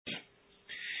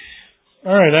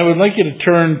All right, I would like you to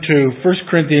turn to 1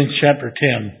 Corinthians chapter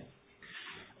 10.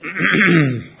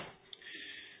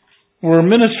 We're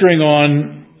ministering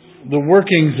on the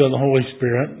workings of the Holy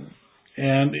Spirit,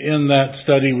 and in that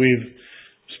study we've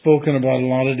spoken about a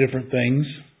lot of different things.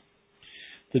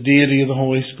 The deity of the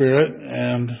Holy Spirit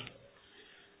and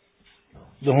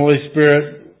the Holy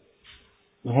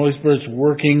Spirit's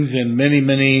workings in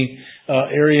many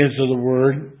areas of the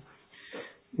Word.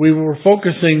 We were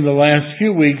focusing the last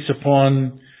few weeks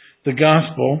upon the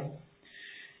gospel,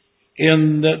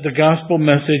 in that the gospel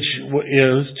message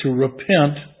is to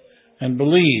repent and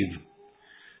believe.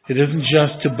 It isn't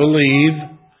just to believe,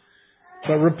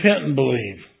 but repent and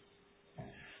believe.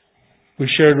 We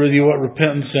shared with you what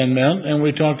repentance then meant, and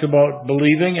we talked about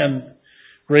believing and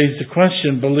raised the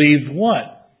question, believe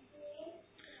what?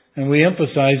 And we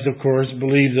emphasized, of course,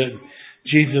 believe that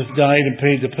Jesus died and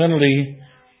paid the penalty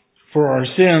for our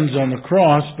sins on the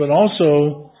cross, but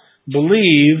also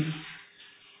believe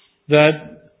that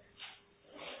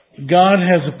God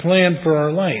has a plan for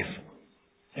our life,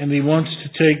 and He wants to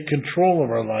take control of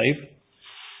our life.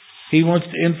 He wants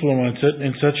to influence it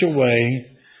in such a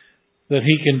way that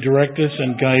He can direct us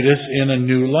and guide us in a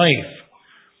new life.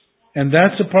 And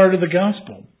that's a part of the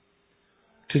gospel.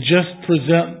 To just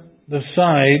present the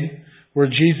side where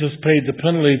Jesus paid the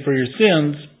penalty for your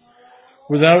sins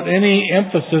without any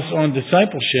emphasis on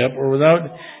discipleship or without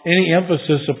any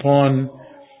emphasis upon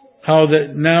how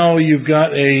that now you've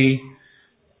got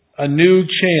a new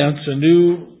chance,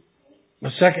 a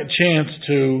second chance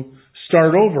to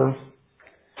start over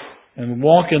and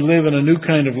walk and live in a new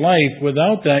kind of life.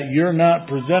 Without that, you're not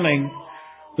presenting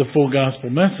the full gospel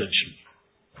message.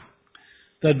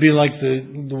 That'd be like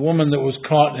the woman that was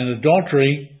caught in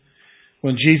adultery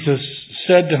when Jesus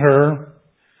said to her,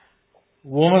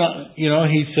 "Woman,"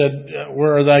 He said,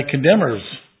 "Where are thy condemners?"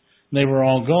 And they were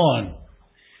all gone.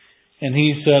 And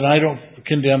He said, "I don't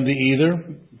condemn thee either.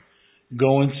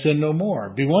 Go and sin no more."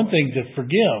 It'd be one thing to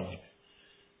forgive.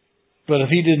 But if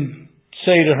He didn't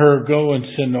say to her, "Go and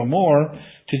sin no more,"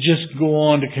 to just go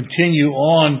on, to continue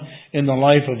on in the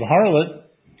life of a harlot,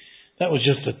 that was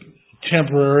just a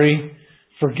temporary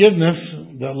forgiveness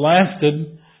that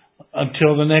lasted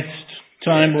until the next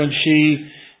time when she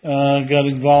got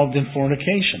involved in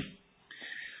fornication.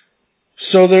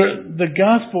 So the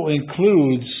gospel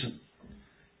includes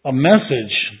a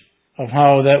message of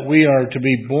how that we are to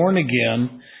be born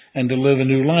again and to live a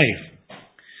new life.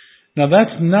 Now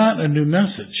that's not a new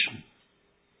message.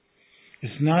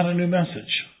 It's not a new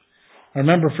message. I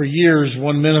remember for years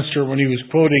one minister, when he was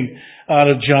quoting out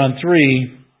of John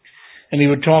 3, and he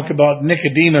would talk about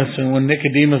Nicodemus, and when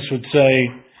Nicodemus would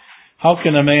say, "How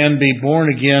can a man be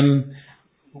born again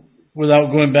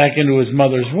without going back into his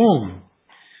mother's womb?"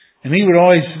 And he would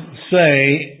always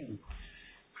say,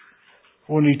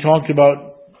 when he talked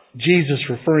about Jesus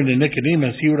referring to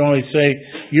Nicodemus, he would always say,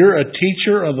 "You're a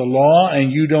teacher of the law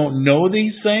and you don't know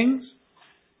these things?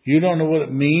 You don't know what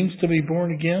it means to be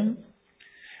born again?"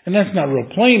 And that's not real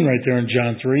plain right there in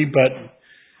John 3, but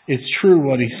it's true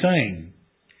what he's saying.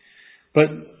 But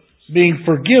being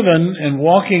forgiven and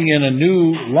walking in a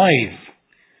new life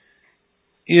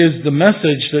is the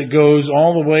message that goes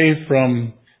all the way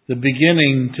from the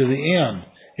beginning to the end.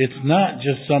 It's not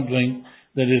just something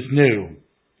that is new.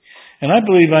 And I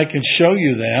believe I can show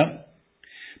you that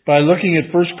by looking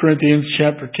at 1 Corinthians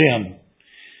chapter 10.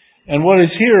 And what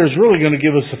is here is really going to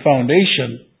give us a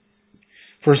foundation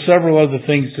for several other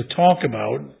things to talk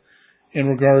about in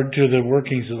regard to the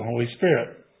workings of the Holy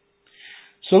Spirit.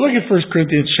 So look at 1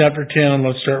 Corinthians chapter 10 and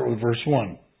let's start with verse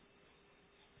 1.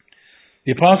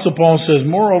 The Apostle Paul says,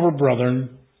 "Moreover,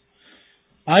 brethren,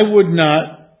 I would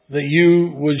not that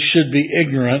you should be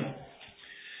ignorant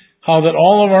how that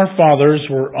all of our fathers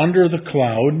were under the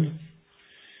cloud,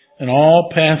 and all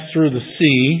passed through the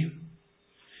sea,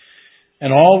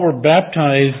 and all were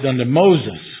baptized unto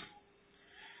Moses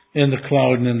in the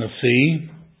cloud and in the sea,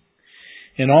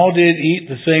 and all did eat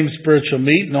the same spiritual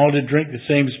meat, and all did drink the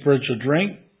same spiritual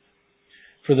drink,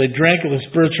 for they drank of the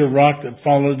spiritual rock that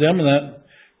followed them, and that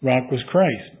rock was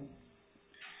Christ.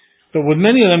 But with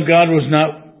many of them God was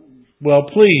not well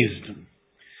pleased.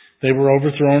 They were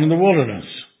overthrown in the wilderness.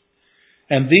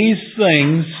 And these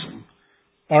things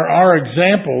are our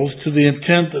examples, to the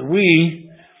intent that we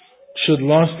should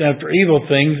lust after evil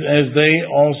things as they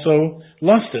also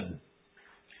lusted."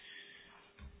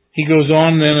 He goes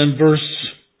on then in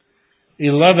verse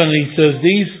 11, he says,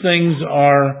 "These things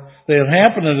they have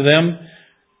happened unto them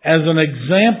as an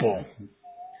example,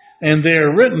 and they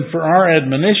are written for our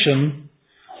admonition,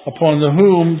 upon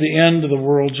whom the end of the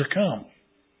worlds are come."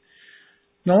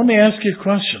 Now let me ask you a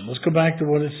question. Let's go back to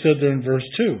what it said there in verse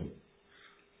 2.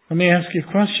 Let me ask you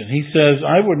a question. He says,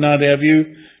 I would not have you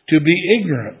to be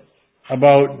ignorant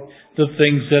about the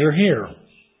things that are here.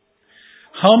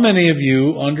 How many of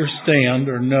you understand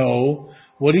or know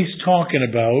what he's talking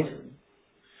about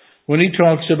when he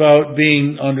talks about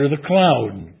being under the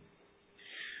cloud?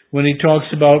 When he talks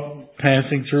about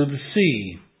passing through the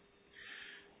sea?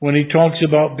 When he talks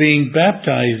about being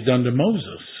baptized under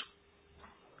Moses?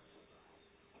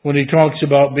 When he talks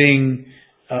about being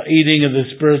eating of the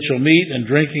spiritual meat and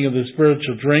drinking of the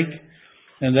spiritual drink,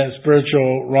 and that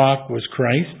spiritual rock was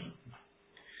Christ.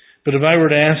 But if I were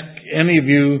to ask any of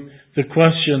you the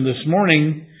question this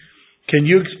morning, can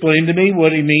you explain to me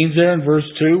what he means there in verse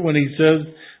 2 when he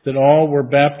says that all were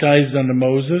baptized unto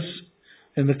Moses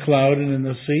in the cloud and in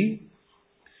the sea?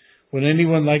 Would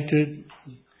anyone like to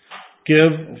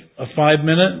give a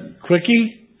 5-minute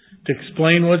quickie to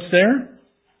explain what's there?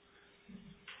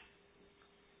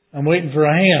 I'm waiting for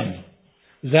a hand.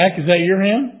 Zach, is that your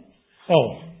hand?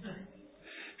 Oh.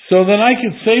 So then I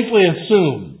could safely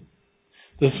assume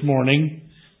this morning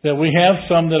that we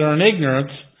have some that are in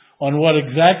ignorance on what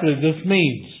exactly this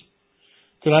means.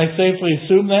 Could I safely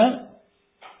assume that?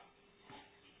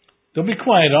 Don't be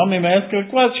quiet. I'm asking a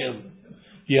question.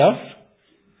 Yes?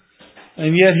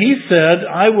 And yet he said,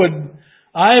 I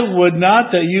would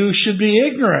not that you should be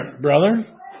ignorant, brother.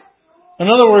 In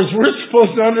other words, we're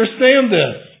supposed to understand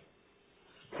this.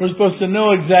 We're supposed to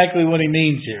know exactly what he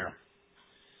means here.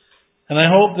 And I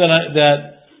hope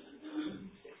that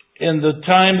in the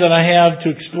time that I have to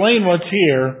explain what's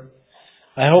here,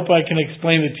 I hope I can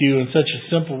explain it to you in such a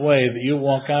simple way that you'll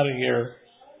walk out of here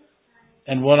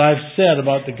and what I've said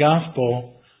about the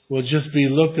gospel will just be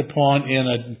looked upon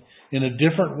in a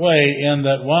different way, and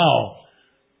that, wow,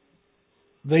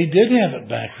 they did have it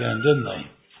back then, didn't they?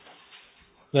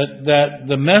 That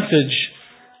the message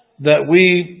that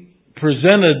we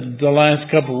presented the last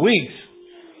couple of weeks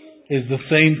is the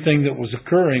same thing that was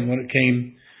occurring when it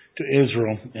came to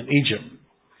Israel and Egypt.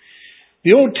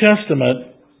 The Old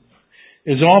Testament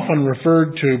is often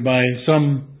referred to by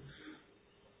some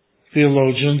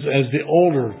theologians as the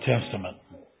Older Testament.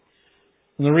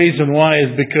 And the reason why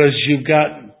is because you've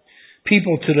got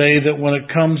people today that when it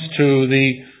comes to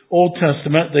the Old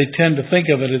Testament, they tend to think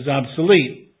of it as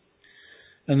obsolete.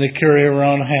 And they carry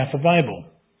around half a Bible.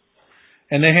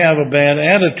 And they have a bad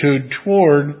attitude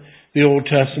toward the Old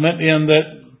Testament in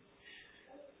that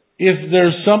if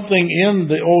there's something in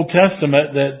the Old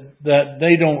Testament that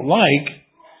they don't like,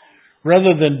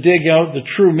 rather than dig out the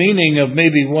true meaning of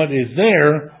maybe what is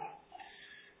there,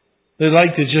 they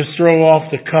like to just throw off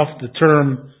the cuff the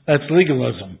term, that's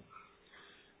legalism.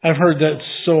 I've heard that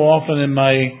so often in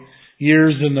my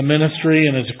years in the ministry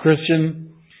and as a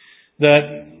Christian that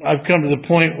I've come to the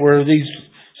point where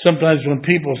sometimes when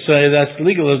people say that's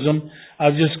legalism,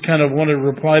 I just kind of want to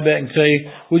reply back and say,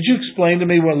 would you explain to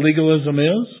me what legalism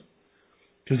is?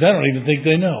 Because I don't even think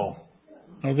they know.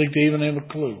 I don't think they even have a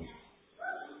clue.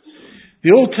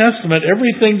 The Old Testament,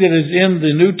 everything that is in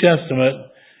the New Testament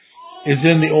is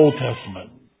in the Old Testament,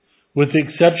 with the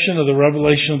exception of the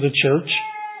revelation of the church.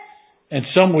 And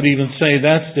some would even say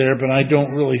that's there, but I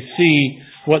don't really see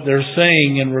what they're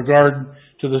saying in regard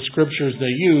to the scriptures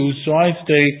they use. So I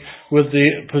stay with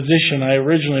the position I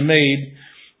originally made,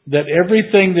 that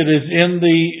everything that is in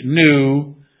the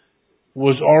new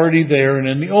was already there and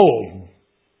in the old.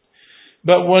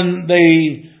 But when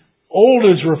the old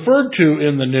is referred to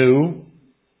in the new,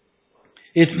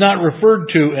 it's not referred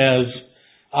to as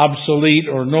obsolete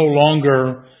or no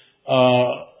longer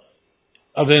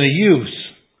of any use.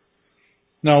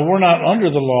 Now, we're not under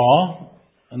the law,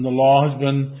 and the law has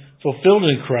been fulfilled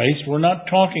in Christ. We're not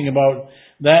talking about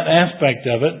that aspect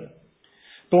of it.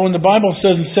 But when the Bible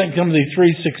says in 2 Timothy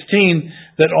 3:16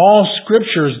 that all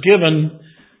Scripture is given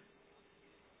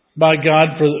by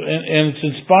God and it's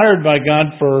inspired by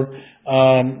God for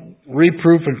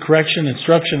reproof and correction,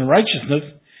 instruction, and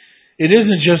righteousness, it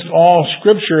isn't just all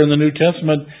Scripture in the New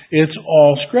Testament, it's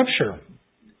all Scripture.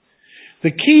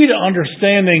 The key to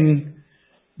understanding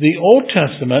the Old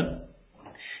Testament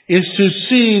is to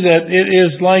see that it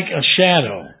is like a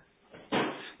shadow.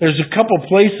 There's a couple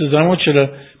places, I want you to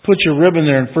put your ribbon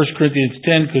there in 1 Corinthians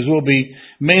 10 because we'll be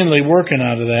mainly working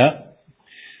out of that.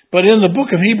 But in the book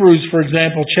of Hebrews, for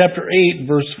example, chapter 8,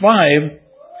 verse 5,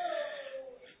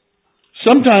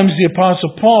 sometimes the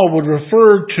Apostle Paul would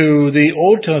refer to the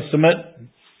Old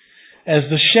Testament as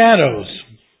the shadows,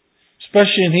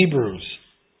 especially in Hebrews.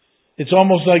 It's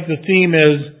almost like the theme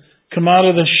is, come out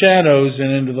of the shadows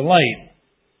and into the light.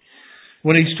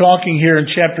 When he's talking here in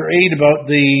chapter 8 about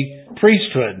the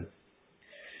priesthood.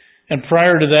 And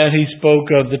prior to that, he spoke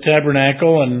of the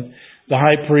tabernacle and the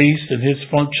high priest and his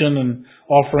function and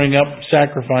offering up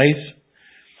sacrifice.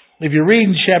 If you read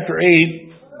in chapter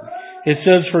 8, it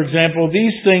says, for example,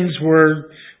 these things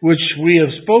which we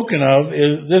have spoken of,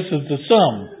 this is the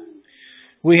sum.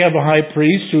 We have a high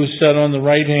priest who is set on the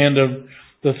right hand of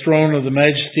the throne of the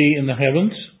majesty in the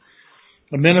heavens,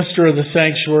 a minister of the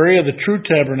sanctuary of the true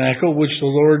tabernacle, which the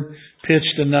Lord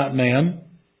pitched and not man.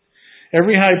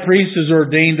 Every high priest is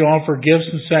ordained to offer gifts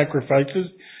and sacrifices,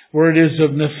 where it is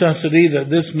of necessity that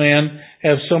this man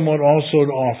have somewhat also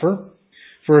to offer.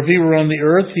 For if he were on the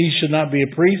earth, he should not be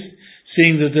a priest,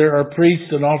 seeing that there are priests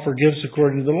that offer gifts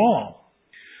according to the law,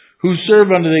 who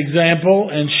serve under the example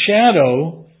and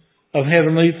shadow of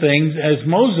heavenly things, as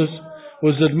Moses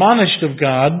was admonished of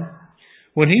God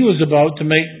when he was about to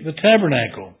make the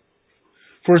tabernacle.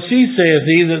 For see, saith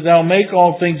he, that thou make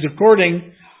all things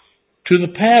according to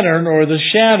the pattern or the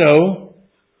shadow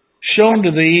shown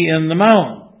to thee in the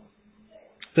mount.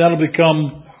 That'll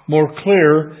become more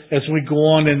clear as we go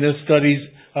on in this studies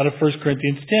out of 1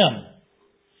 Corinthians 10.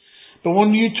 But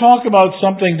when you talk about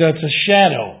something that's a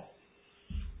shadow,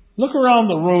 look around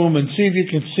the room and see if you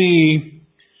can see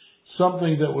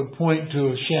something that would point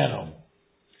to a shadow.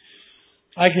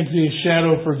 I can see a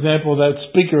shadow, for example, that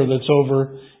speaker that's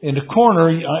over in the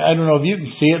corner. I don't know if you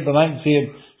can see it, but I can see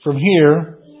it from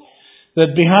here.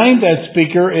 That behind that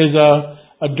speaker is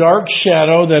a dark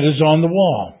shadow that is on the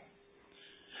wall.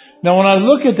 Now, when I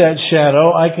look at that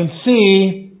shadow, I can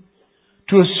see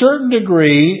to a certain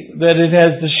degree that it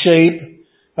has the shape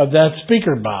of that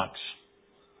speaker box.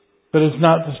 But it's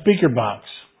not the speaker box.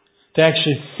 To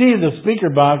actually see the speaker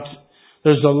box,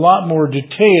 there's a lot more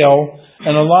detail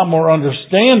and a lot more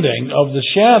understanding of the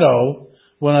shadow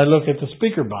when I look at the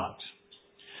speaker box.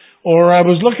 Or I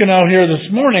was looking out here this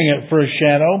morning for a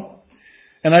shadow,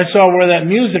 and I saw where that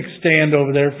music stand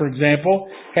over there, for example,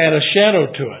 had a shadow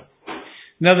to it.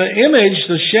 Now the image,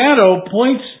 the shadow,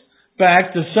 points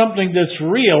back to something that's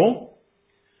real,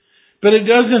 but it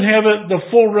doesn't have the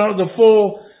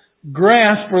full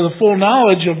grasp or the full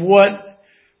knowledge of what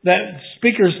that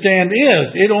speaker stand is.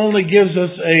 It only gives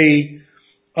us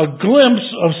a glimpse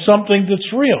of something that's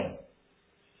real.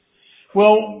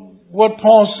 Well, what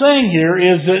Paul's saying here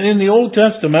is that in the Old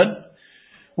Testament,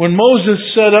 when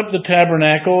Moses set up the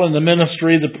tabernacle and the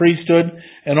ministry, the priesthood,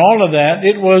 and all of that,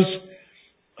 it was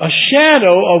a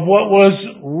shadow of what was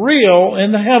real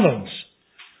in the heavens.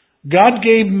 God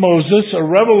gave Moses a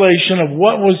revelation of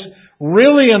what was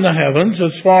really in the heavens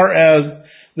as far as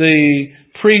the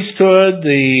priesthood,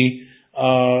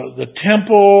 the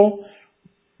temple,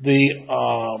 the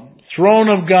throne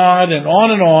of God, and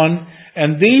on.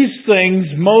 And these things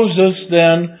Moses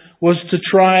then was to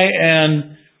try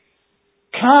and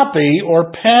copy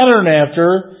or pattern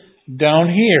after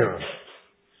down here.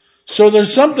 So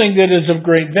there's something that is of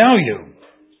great value.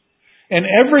 And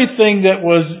everything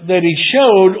that he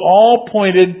showed all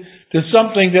pointed to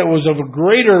something that was of a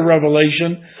greater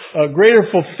revelation, a greater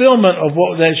fulfillment of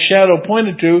what that shadow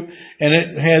pointed to, and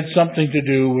it had something to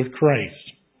do with Christ.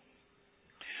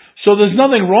 So there's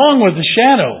nothing wrong with the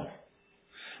shadow,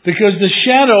 because the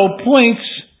shadow points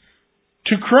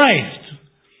to Christ,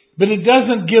 but it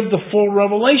doesn't give the full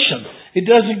revelation. It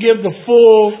doesn't give the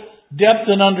full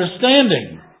depth and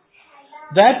understanding.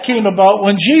 That came about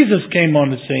when Jesus came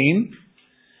on the scene.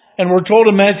 And we're told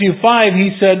in Matthew 5,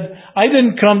 he said, I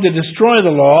didn't come to destroy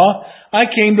the law, I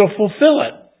came to fulfill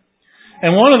it.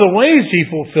 And one of the ways he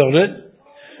fulfilled it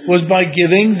was by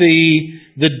giving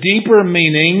the deeper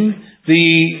meaning,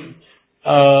 the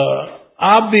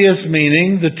obvious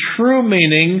meaning, the true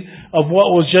meaning of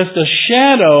what was just a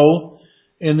shadow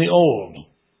in the old.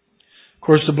 Of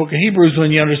course, the book of Hebrews, when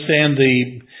you understand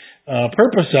the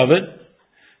purpose of it,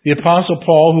 the Apostle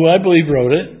Paul, who I believe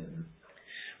wrote it,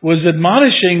 was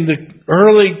admonishing the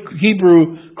early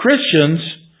Hebrew Christians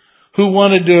who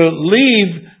wanted to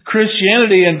leave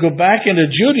Christianity and go back into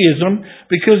Judaism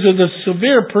because of the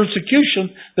severe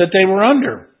persecution that they were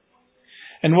under.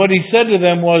 And what he said to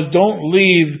them was,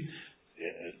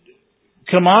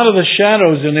 come out of the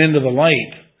shadows and into the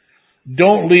light.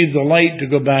 Don't leave the light to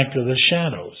go back to the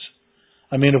shadows.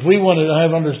 I mean, if we wanted to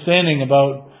have understanding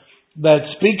about that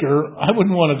speaker, I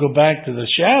wouldn't want to go back to the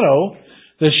shadow.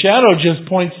 The shadow just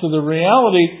points to the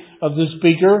reality of the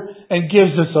speaker and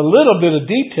gives us a little bit of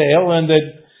detail, and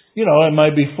that, it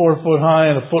might be 4 foot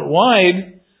high and 1 foot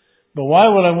wide, but why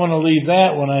would I want to leave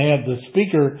that when I have the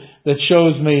speaker that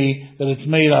shows me that it's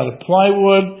made out of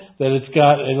plywood, that it's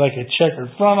got like a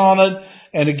checkered front on it,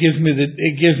 and it gives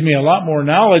me a lot more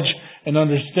knowledge and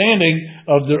understanding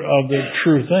of the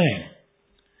true thing.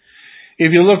 If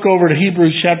you look over to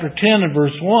Hebrews chapter 10 and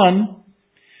verse 1,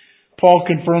 Paul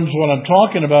confirms what I'm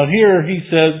talking about here. He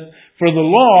says, for the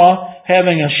law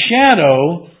having a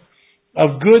shadow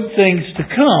of good things to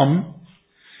come,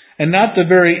 and not the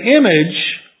very image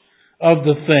of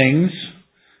the things,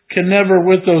 can never,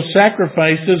 with those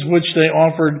sacrifices which they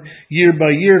offered year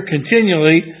by year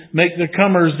continually, make the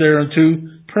comers thereunto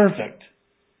perfect.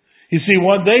 You see,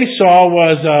 what they saw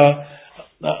was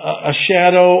a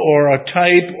shadow or a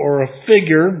type or a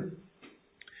figure.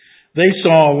 They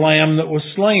saw a lamb that was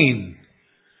slain.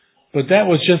 But that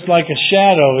was just like a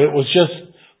shadow. It was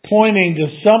just pointing to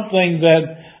something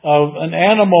that of an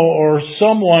animal or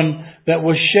someone that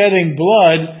was shedding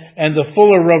blood, and the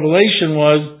fuller revelation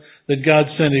was that God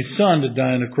sent His Son to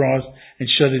die on the cross and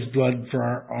shed His blood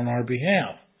on our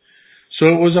behalf. So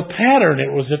it was a pattern.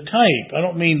 It was a type. I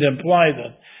don't mean to imply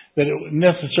that it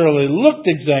necessarily looked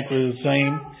exactly the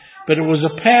same, but it was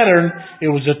a pattern, it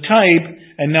was a type,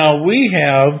 and now we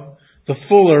have the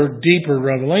fuller, deeper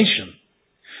revelation.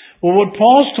 Well, what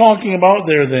Paul's talking about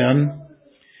there then,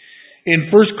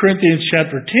 in 1 Corinthians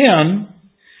chapter 10,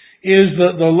 is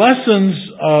that the lessons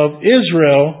of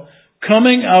Israel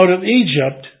coming out of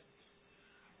Egypt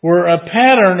were a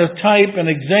pattern, a type, an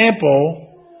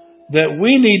example that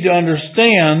we need to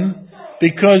understand,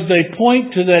 because they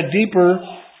point to that deeper,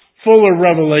 fuller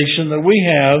revelation that we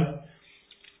have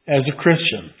as a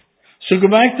Christian. So go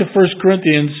back to 1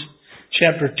 Corinthians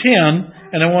chapter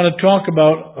 10, and I want to talk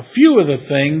about a few of the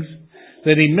things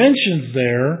that he mentions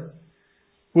there,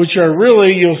 which are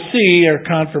really, you'll see, are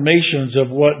confirmations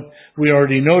of what we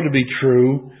already know to be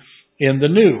true in the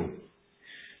New.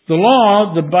 The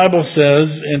law, the Bible says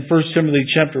in 1 Timothy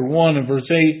chapter 1 and verse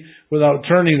 8, without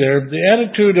turning there, the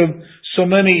attitude of so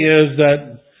many is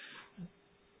that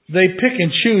they pick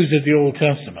and choose at the Old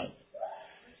Testament.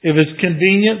 If it's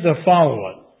convenient, they'll follow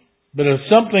it. But if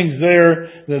something's there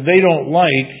that they don't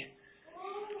like,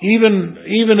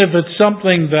 even if it's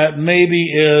something that maybe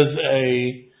is a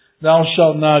thou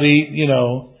shalt not eat,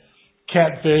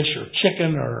 catfish or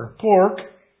chicken or pork,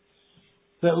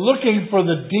 that looking for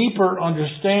the deeper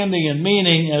understanding and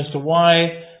meaning as to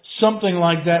why something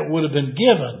like that would have been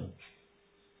given.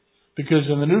 Because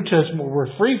in the New Testament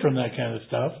we're free from that kind of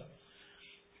stuff.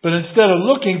 But instead of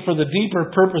looking for the deeper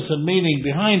purpose and meaning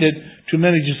behind it, too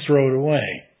many just throw it away.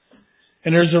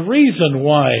 And there's a reason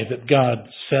why that God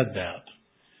said that.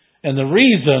 And the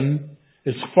reason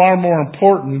is far more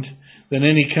important than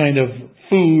any kind of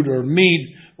food or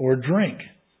meat or drink.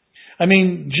 I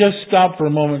mean, just stop for a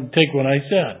moment and take what I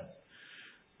said.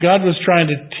 God was trying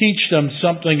to teach them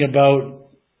something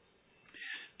about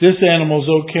this animal's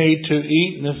okay to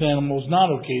eat and this animal's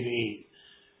not okay to eat.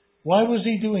 Why was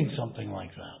He doing something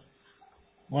like that?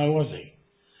 Why was He?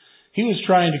 He was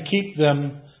trying to keep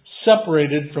them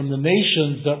separated from the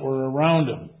nations that were around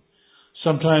Him.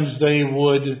 Sometimes they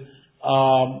would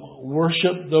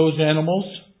worship those animals.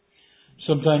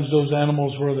 Sometimes those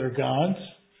animals were their gods.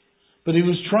 But He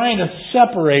was trying to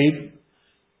separate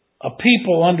a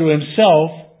people unto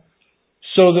Himself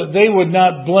so that they would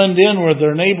not blend in with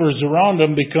their neighbors around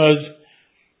them, because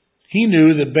He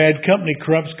knew that bad company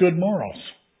corrupts good morals.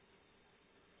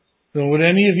 So would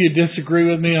any of you disagree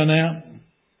with me on that?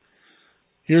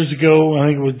 Years ago, I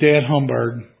think it was Dad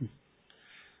Humbard,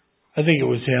 I think it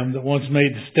was him, that once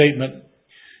made the statement,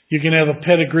 you can have a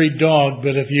pedigreed dog,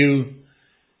 but if you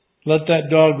let that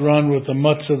dog run with the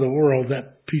mutts of the world,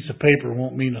 that piece of paper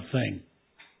won't mean a thing.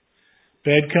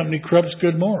 Bad company corrupts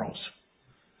good morals.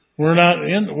 We're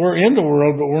in the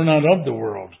world, but we're not of the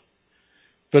world.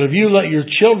 But if you let your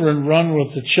children run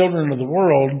with the children of the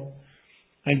world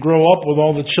and grow up with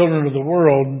all the children of the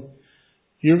world,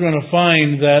 you're going to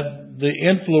find that the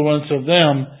influence of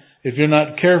them, if you're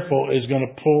not careful, is going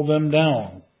to pull them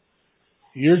down.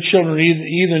 Your children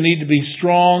either need to be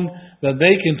strong that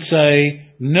they can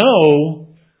say no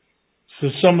to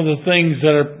some of the things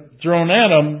that are thrown at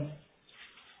them,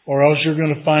 or else you're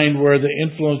going to find where the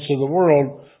influence of the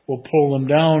world will pull them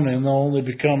down, and they'll only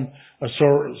become a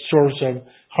source of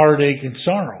heartache and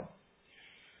sorrow.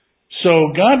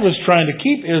 So God was trying to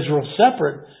keep Israel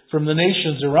separate from the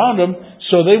nations around them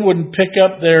so they wouldn't pick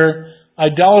up their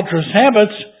idolatrous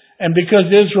habits. And because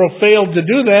Israel failed to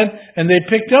do that, and they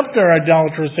picked up their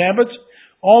idolatrous habits,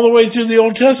 all the way through the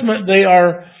Old Testament, they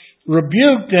are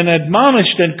rebuked and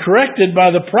admonished and corrected by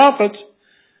the prophets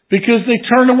because they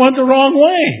turned and went the wrong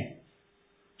way.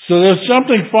 So there's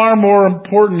something far more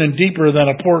important and deeper than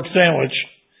a pork sandwich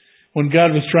when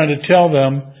God was trying to tell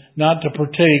them not to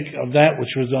partake of that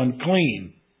which was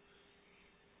unclean.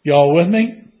 Y'all with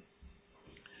me?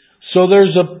 So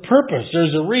there's a purpose,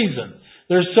 there's a reason.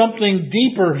 There's something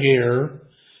deeper here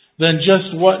than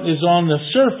just what is on the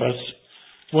surface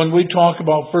when we talk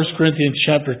about 1 Corinthians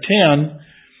chapter 10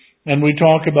 And we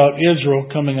talk about Israel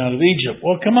coming out of Egypt.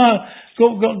 Well, come on,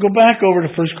 go back over to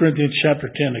 1 Corinthians chapter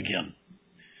 10 again.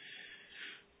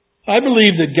 I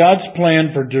believe that God's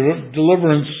plan for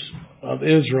deliverance of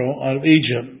Israel out of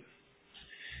Egypt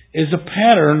is a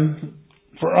pattern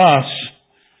for us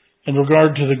in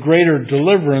regard to the greater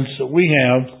deliverance that we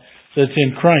have that's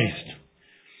in Christ.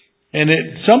 And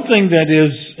it's something that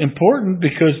is important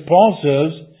because Paul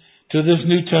says to this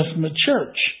New Testament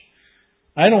church,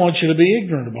 I don't want you to be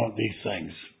ignorant about these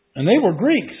things. And they were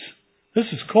Greeks. This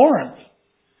is Corinth.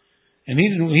 And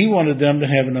he wanted them to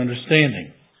have an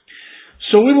understanding.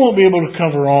 So we won't be able to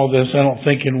cover all this, I don't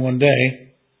think, in one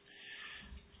day.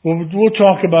 We'll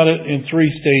talk about it in 3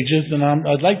 stages, and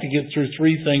I'd like to get through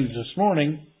 3 things this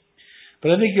morning, but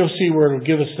I think you'll see where it'll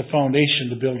give us the foundation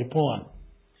to build upon.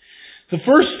 The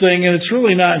first thing, and it's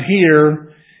really not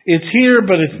here, it's here,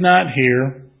 but it's not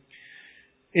here.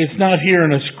 It's not here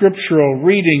in a scriptural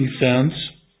reading sense.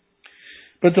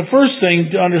 But the first thing,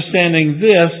 to understanding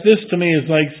this to me is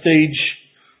like stage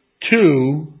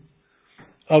 2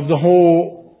 of the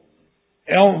whole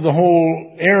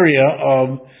area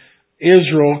of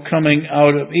Israel coming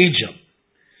out of Egypt.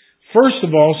 First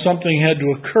of all, something had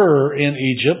to occur in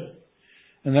Egypt,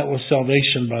 and that was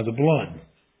salvation by the blood.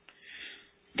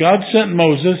 God sent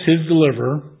Moses, his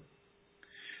deliverer,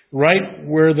 right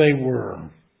where they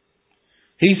were.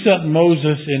 He sent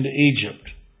Moses into Egypt.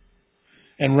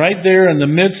 And right there in the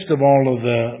midst of all of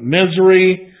the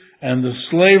misery and the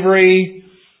slavery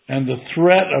and the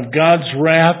threat of God's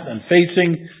wrath and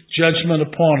facing judgment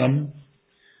upon them,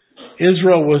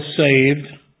 Israel was saved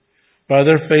by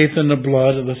their faith in the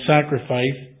blood of the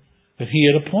sacrifice that he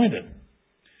had appointed.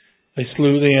 They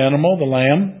slew the animal, the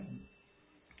lamb.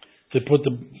 They put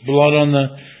the blood on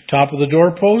the top of the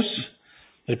doorposts.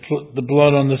 They put the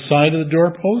blood on the side of the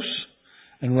doorposts.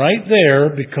 And right there,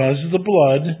 because of the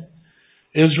blood,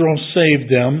 Israel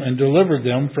saved them and delivered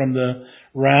them from the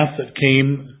wrath that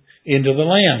came into the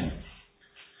land.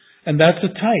 And that's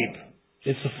a type.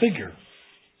 It's a figure.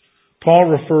 Paul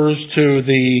refers to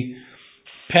the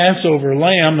Passover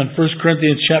lamb in 1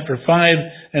 Corinthians chapter 5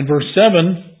 and verse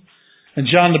 7. And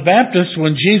John the Baptist,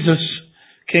 when Jesus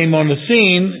came on the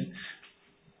scene,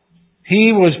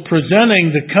 he was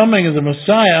presenting the coming of the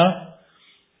Messiah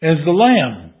as the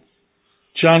lamb.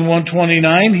 John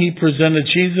 1:29, he presented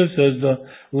Jesus as the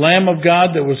Lamb of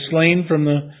God that was slain from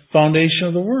the foundation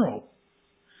of the world.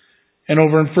 And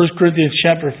over in 1 Corinthians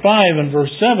chapter 5 and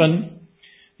verse 7,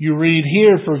 you read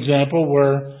here, for example,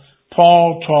 where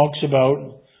Paul talks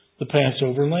about the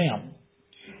Passover lamb.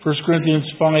 1 Corinthians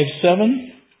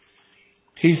 5:7,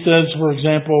 he says, for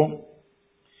example,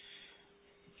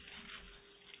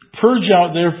 purge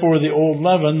out therefore the old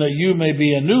leaven, that you may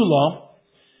be a new lump,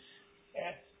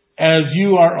 as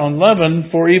you are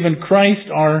unleavened, for even Christ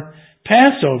our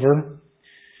Passover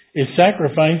is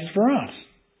sacrificed for us.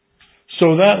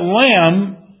 So that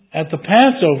lamb at the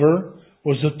Passover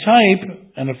was a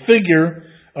type and a figure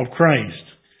of Christ.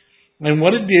 And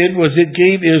what it did was it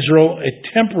gave Israel a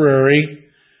temporary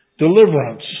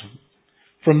deliverance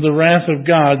from the wrath of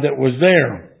God that was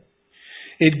there.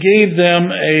 It gave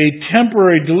them a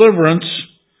temporary deliverance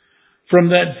from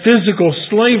that physical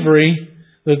slavery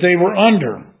that they were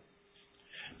under.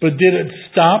 But did it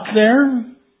stop there?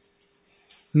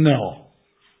 No.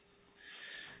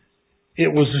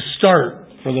 It was a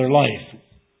start for their life.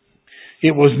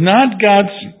 It was not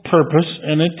God's purpose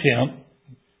and intent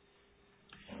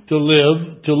to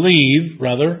leave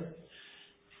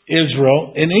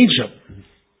Israel in Egypt.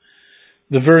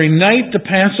 The very night the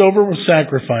Passover was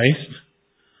sacrificed,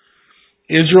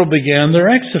 Israel began their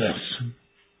exodus.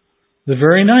 The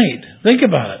very night. Think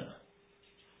about it.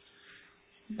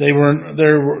 They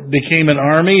became an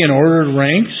army in ordered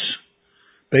ranks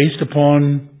based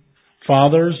upon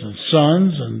fathers and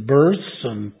sons and births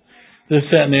and this,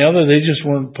 that, and the other. They just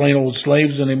weren't plain old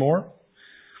slaves anymore.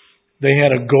 They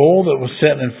had a goal that was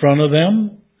set in front of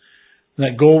them. And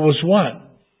that goal was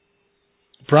what?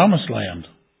 The Promised Land.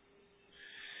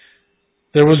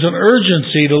 There was an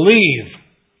urgency to leave.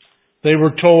 They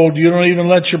were told, you don't even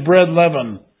let your bread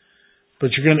leaven,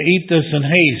 but you're going to eat this in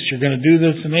haste. You're going to do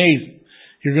this in haste.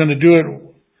 You're going to do it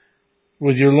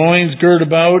with your loins girt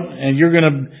about, and you're going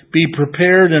to be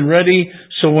prepared and ready,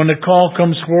 so when the call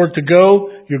comes forth to go,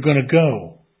 you're going to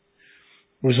go.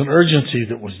 There was an urgency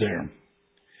that was there.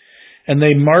 And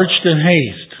they marched in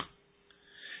haste.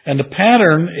 And the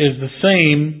pattern is the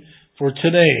same for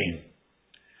today.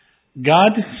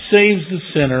 God saves the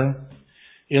sinner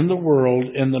in the world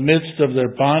in the midst of their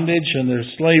bondage and their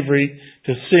slavery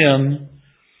to sin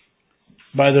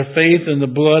by their faith in the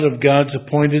blood of God's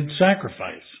appointed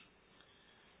sacrifice.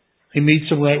 He meets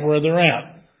them right where they're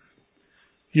at.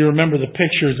 You remember the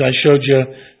pictures I showed you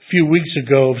a few weeks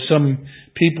ago of some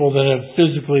people that have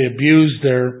physically abused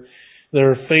their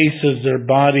faces, their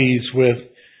bodies with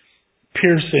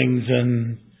piercings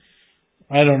and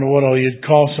I don't know what all you'd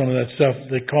call some of that stuff.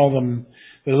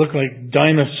 They look like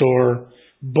dinosaur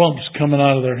bumps coming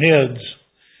out of their heads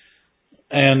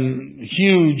and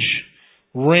huge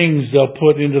rings they'll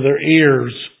put into their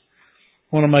ears.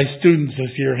 One of my students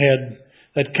this year had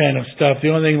that kind of stuff. The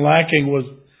only thing lacking was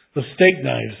the steak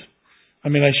knives. I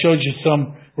mean, I showed you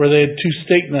some where they had 2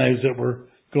 steak knives that were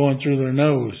going through their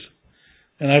nose.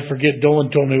 And I forget,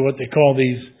 Dolan told me what they call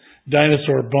these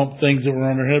dinosaur bump things that were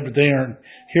on their head, but they aren't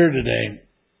here today.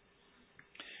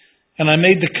 And I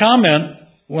made the comment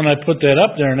when I put that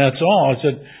up there, and that's all.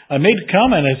 I made the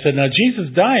comment, I said, now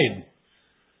Jesus died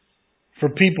for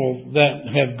people that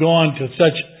have gone to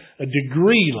such a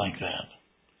degree like that.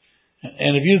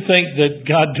 And if you think that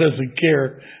God doesn't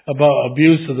care about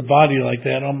abuse of the body like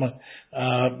that,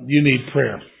 you need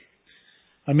prayer.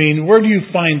 I mean, where do you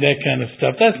find that kind of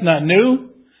stuff? That's not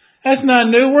new. That's not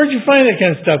new. Where'd you find that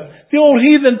kind of stuff? The old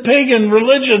heathen pagan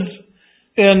religions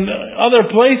in other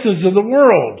places of the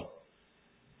world.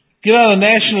 Get out of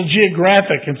National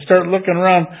Geographic and start looking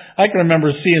around. I can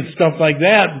remember seeing stuff like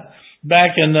that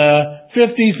back in the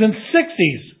 50s and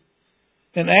 60s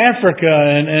in Africa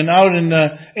and out in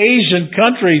Asian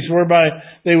countries whereby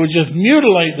they would just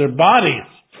mutilate their bodies.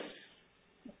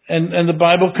 And the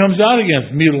Bible comes out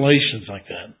against mutilations like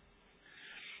that.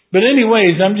 But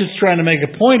anyways, I'm just trying to make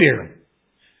a point here.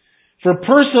 For a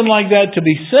person like that to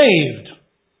be saved,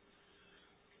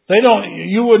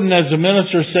 you wouldn't as a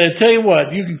minister say, tell you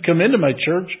what, you can come into my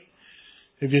church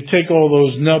if you take all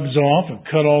those nubs off and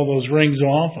cut all those rings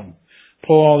off and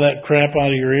pull all that crap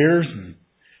out of your ears and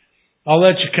I'll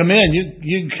let you come in.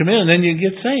 You can come in and then you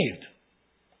get saved.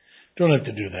 Don't have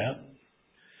to do that.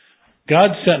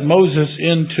 God sent Moses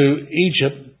into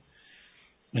Egypt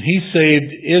and he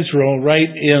saved Israel right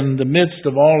in the midst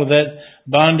of all of that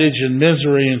bondage and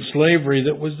misery and slavery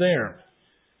that was there.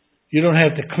 You don't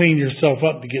have to clean yourself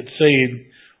up to get saved.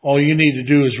 All you need to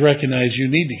do is recognize you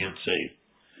need to get saved.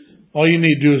 All you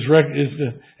need to do is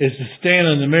to stand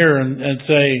in the mirror and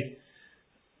say,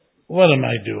 what am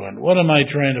I doing? What am I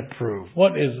trying to prove?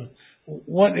 What is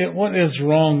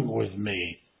wrong with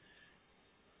me?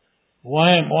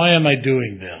 Why am I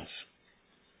doing this?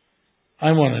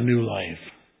 I want a new life.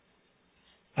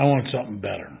 I want something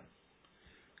better.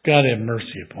 God have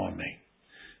mercy upon me.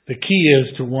 The key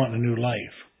is to want a new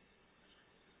life.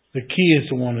 The key is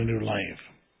to want a new life.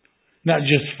 Not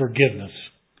just forgiveness,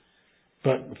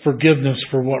 but forgiveness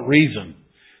for what reason?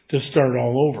 To start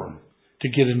all over, to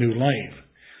get a new life.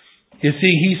 You see,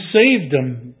 he saved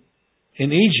them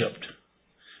in Egypt.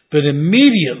 But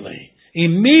immediately,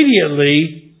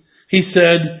 he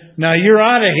said, now you're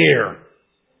out of here.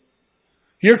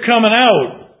 You're coming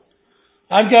out.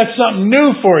 I've got something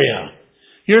new for you.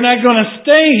 You're not going to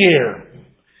stay here.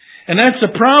 And that's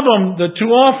the problem that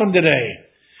too often today,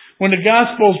 when the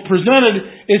gospel is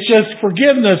presented, it's just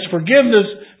forgiveness,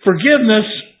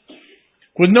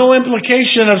 with no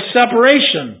implication of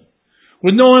separation,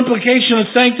 with no implication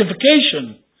of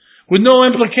sanctification, with no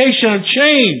implication of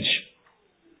change.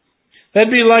 That'd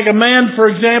be like a man, for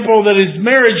example, that his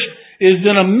marriage is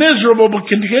in a miserable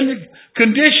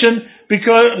condition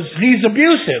because he's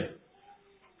abusive.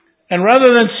 And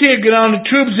rather than see it go down the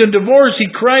tubes in divorce,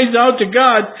 he cries out to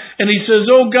God and he says,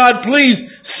 oh God, please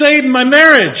save my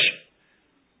marriage.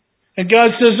 And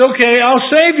God says, okay, I'll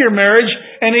save your marriage.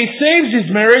 And he saves his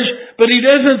marriage, but he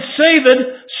doesn't save it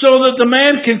so that the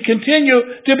man can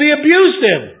continue to be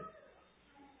abusive.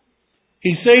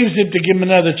 He saves it to give him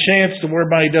another chance to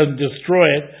whereby he doesn't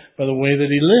destroy it by the way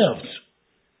that he lives.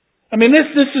 I mean,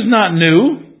 this is not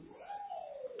new.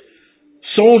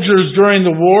 Soldiers during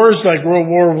the wars like World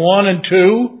War I and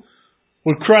II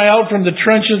would cry out from the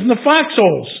trenches and the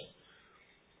foxholes.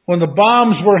 When the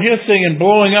bombs were hissing and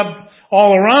blowing up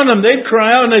all around them, they'd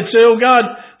cry out and they'd say, oh God,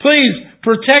 please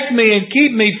protect me and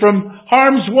keep me from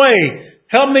harm's way.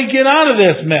 Help me get out of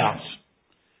this mess.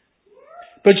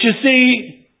 But you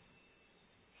see,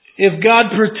 if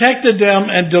God protected them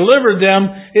and delivered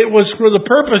them, it was for the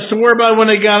purpose to whereby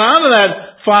when they got out of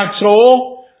that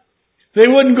foxhole, they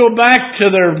wouldn't go back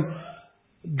to their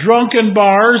drunken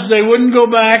bars. They wouldn't go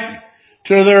back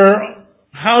to their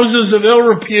houses of ill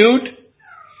repute.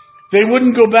 They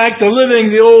wouldn't go back to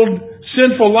living the old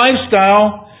sinful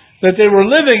lifestyle that they were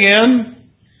living in.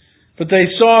 But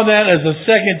they saw that as a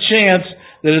second chance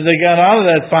that if they got out of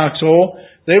that foxhole,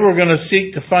 they were going to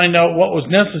seek to find out what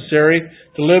was necessary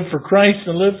to live for Christ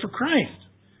and live for Christ.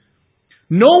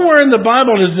 Nowhere in the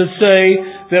Bible does it say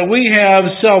that we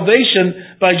have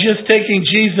salvation by just taking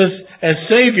Jesus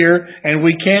as Savior and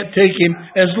we can't take Him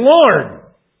as Lord.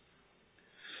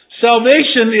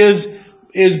 Salvation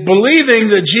is believing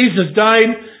that Jesus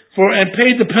died for and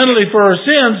paid the penalty for our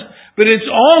sins, but it's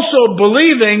also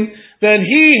believing that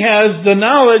He has the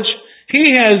knowledge, He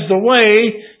has the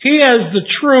way, He has the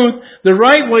truth, the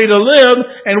right way to live,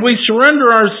 and we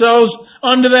surrender ourselves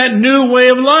unto that new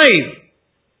way of life.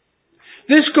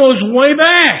 This goes way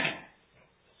back.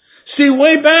 See,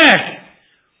 way back,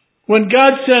 when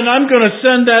God said, I'm going to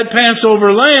send that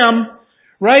Passover lamb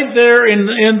right there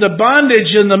in the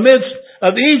bondage in the midst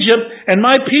of Egypt, and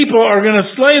my people are going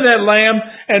to slay that lamb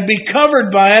and be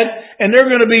covered by it, and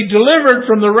they're going to be delivered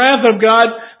from the wrath of God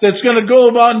that's going to go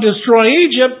about and destroy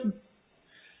Egypt.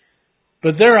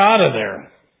 But they're out of there.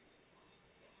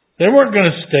 They weren't going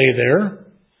to stay there.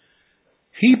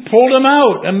 He pulled them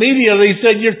out immediately. He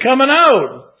said, you're coming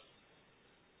out.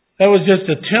 That was just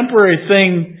a temporary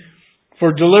thing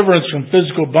for deliverance from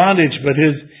physical bondage, but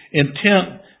His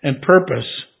intent and purpose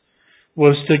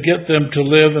was to get them to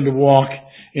live and to walk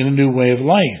in a new way of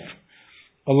life.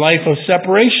 A life of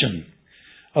separation.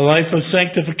 A life of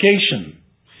sanctification.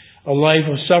 A life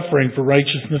of suffering for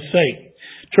righteousness' sake.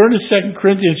 Turn to 2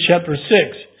 Corinthians chapter 6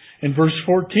 and verse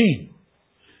 14.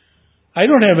 I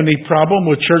don't have any problem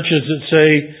with churches that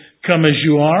say, come as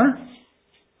you are.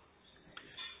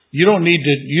 You don't need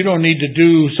to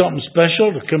do something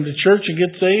special to come to church and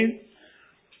get saved.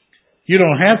 You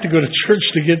don't have to go to church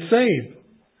to get saved.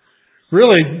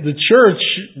 Really, the church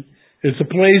is a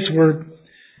place where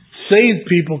saved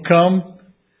people come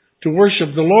to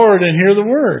worship the Lord and hear the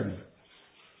Word.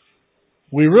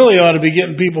 We really ought to be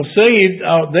getting people saved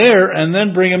out there and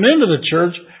then bring them into the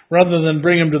church rather than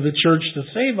bring them to the church to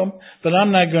save them. But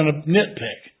I'm not going to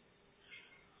nitpick.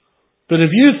 But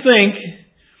if you think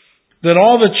that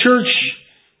all the church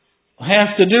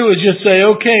has to do is just say,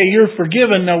 okay, you're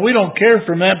forgiven, now we don't care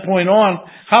from that point on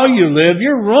how you live,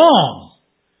 you're wrong.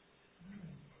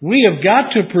 We have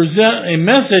got to present a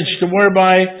message to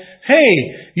whereby, hey,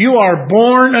 you are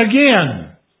born again.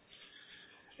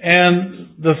 And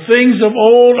the things of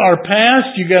old are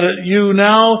past. You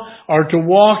now are to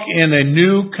walk in a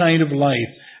new kind of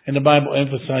life. And the Bible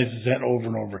emphasizes that over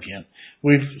and over again.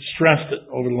 We've stressed it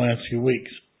over the last few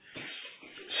weeks.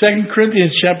 2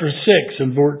 Corinthians chapter 6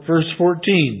 and verse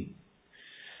 14.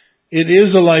 It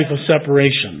is a life of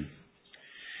separation.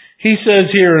 He says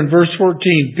here in verse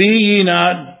 14, be ye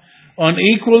not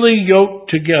unequally yoked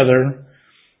together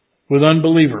with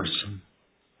unbelievers.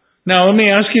 Now, let me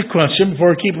ask you a question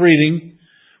before I keep reading.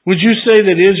 Would you say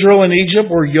that Israel and Egypt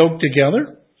were yoked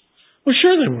together? Well,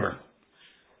 sure they were.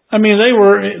 I mean, they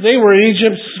were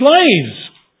Egypt's slaves.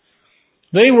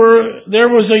 There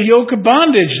was a yoke of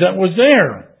bondage that was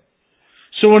there.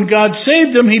 So when God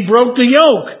saved them, He broke the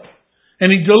yoke. And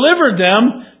He delivered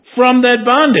them from that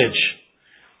bondage.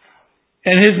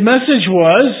 And His message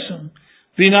was,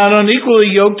 be not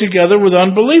unequally yoked together with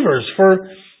unbelievers.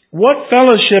 For what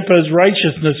fellowship has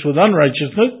righteousness with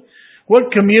unrighteousness?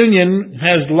 What communion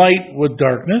has light with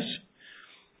darkness?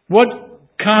 What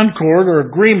concord or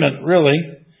agreement, really,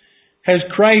 has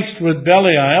Christ with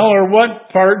Belial? Or what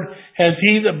part has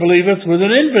he that believeth with an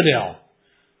infidel?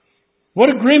 What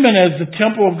agreement has the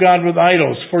temple of God with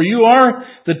idols? For you are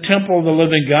the temple of the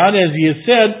living God, as He has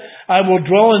said, I will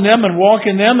dwell in them and walk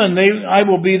in them, and I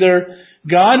will be their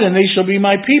God, and they shall be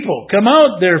my people. Come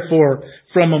out, therefore,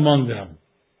 from among them.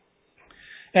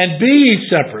 And be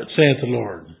ye separate, saith the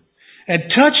Lord.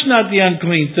 And touch not the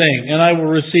unclean thing, and I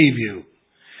will receive you.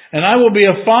 And I will be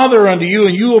a father unto you,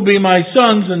 and you will be my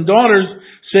sons and daughters,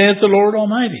 saith the Lord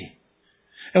Almighty.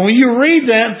 And when you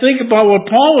read that and think about what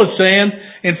Paul was saying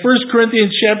in 1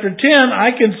 Corinthians chapter 10,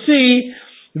 I can see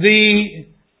the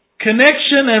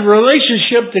connection and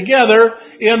relationship together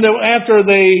after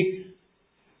they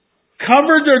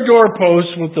covered their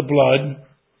doorposts with the blood.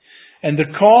 And the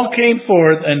call came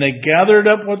forth, and they gathered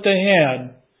up what they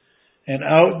had, and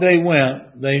out they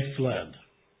went, they fled.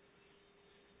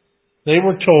 They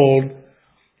were told,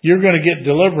 you're going to get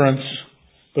deliverance,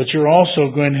 but you're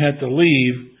also going to have to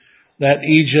leave that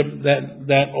Egypt,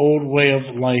 that old way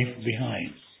of life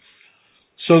behind.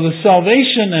 So the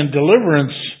salvation and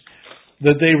deliverance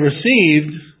that they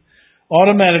received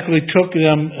immediately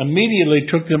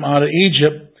took them out of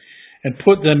Egypt and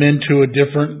put them into a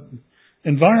different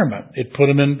environment. It put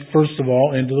them in, first of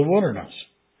all, into the wilderness.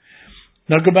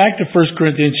 Now go back to 1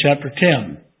 Corinthians chapter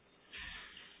 10.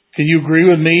 Can you agree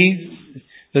with me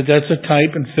that that's a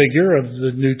type and figure of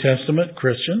the New Testament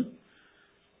Christian?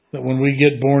 That when we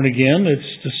get born again,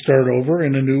 it's to start over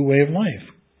in a new way of life.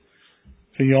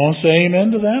 Can you all say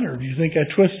amen to that, or do you think I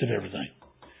twisted everything?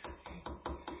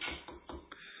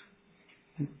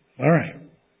 All right.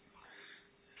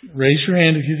 Raise your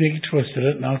hand if you think you twisted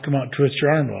it, and I'll come out and twist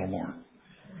your arm a little more.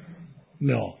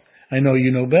 No. I know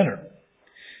you know better.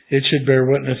 It should bear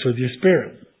witness with your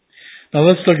spirit. Now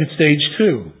let's look at stage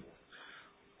 2.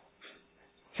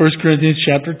 1 Corinthians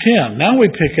chapter 10. Now we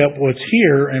pick up what's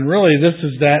here, and really this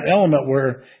is that element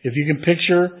where, if you can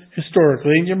picture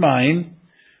historically in your mind,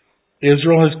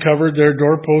 Israel has covered their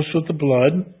doorposts with the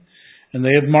blood, and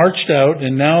they have marched out,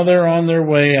 and now they're on their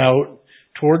way out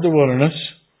toward the wilderness.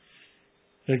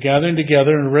 They're gathering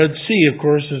together, and the Red Sea, of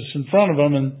course, is in front of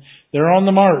them, and they're on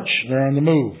the march. They're on the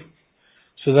move.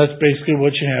 So that's basically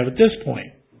what you have at this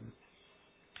point.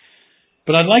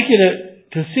 But I'd like you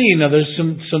to see, now there's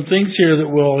some things here that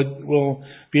we'll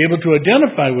be able to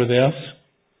identify with this,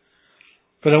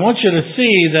 but I want you to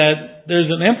see that there's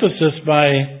an emphasis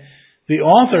by the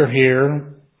author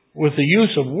here with the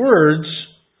use of words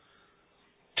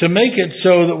to make it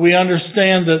so that we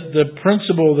understand that the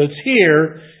principle that's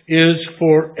here is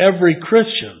for every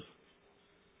Christian.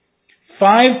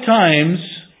 5 times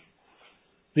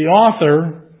the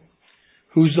author,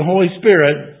 who's the Holy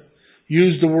Spirit,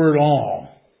 used the word all.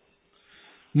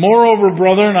 Moreover,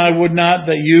 brethren, I would not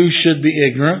that you should be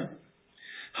ignorant,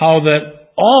 how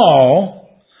that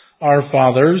all our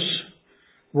fathers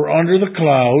were under the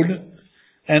cloud,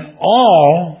 and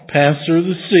all passed through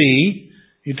the sea.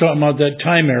 You're talking about that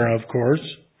time era, of course.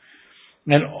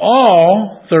 And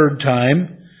all, third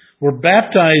time, were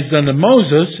baptized unto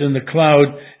Moses in the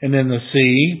cloud and in the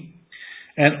sea.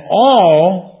 And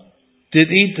all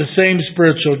did eat the same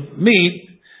spiritual meat,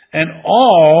 and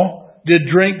all did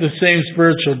drink the same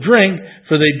spiritual drink,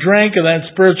 for they drank of that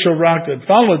spiritual rock that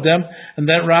followed them, and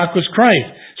that rock was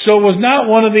Christ. So it was not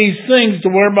one of these things to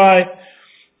whereby,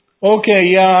 okay,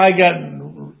 yeah, I got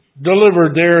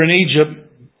delivered there in Egypt.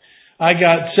 I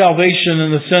got salvation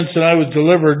in the sense that I was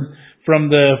delivered from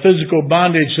the physical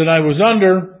bondage that I was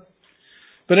under.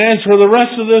 But as for the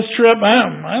rest of this trip,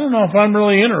 I don't know if I'm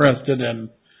really interested in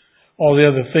all the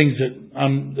other things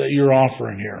that you're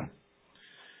offering here.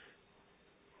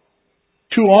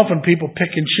 Too often people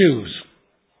pick and choose.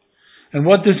 And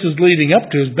what this is leading up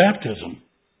to is baptism.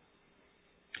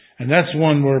 And that's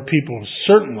one where people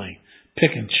certainly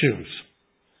pick and choose.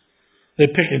 They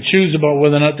pick and choose about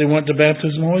whether or not they want the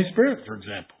baptism of the Holy Spirit, for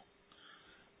example.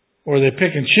 Or they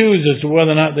pick and choose as to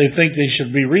whether or not they think they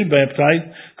should be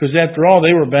rebaptized, because after all,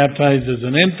 they were baptized as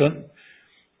an infant.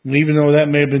 And even though that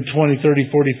may have been 20,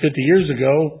 30, 40, 50 years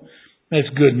ago, that's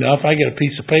good enough. I get a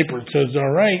piece of paper that says,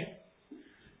 all right.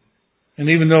 And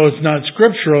even though it's not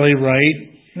scripturally right,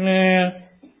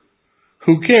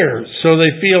 who cares? So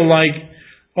they feel like,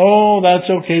 oh, that's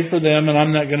okay for them, and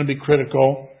I'm not going to be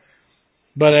critical.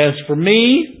 But as for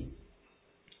me,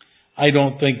 I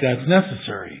don't think that's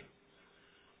necessary.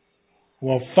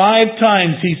 Well, 5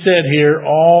 times he said here,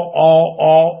 all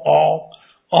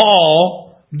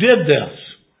did this.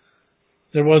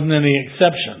 There wasn't any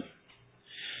exception.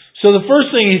 So the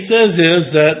first thing he says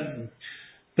is that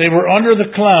they were under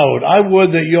the cloud. I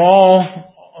would that you all,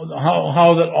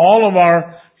 how that all of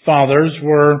our fathers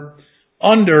were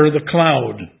under the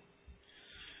cloud.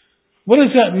 What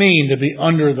does that mean, to be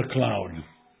under the cloud?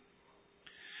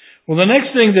 Well, the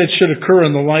next thing that should occur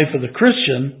in the life of the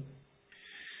Christian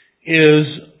is,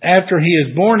 after he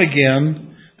is born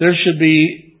again, there should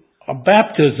be a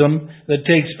baptism that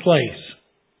takes place.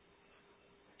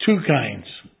 2 kinds.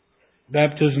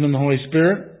 Baptism in the Holy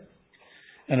Spirit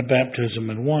and a baptism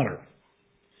in water.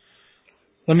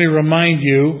 Let me remind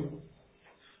you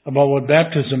about what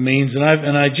baptism means. And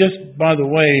I just, by the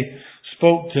way,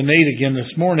 spoke to Nate again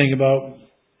this morning about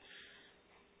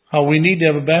how we need to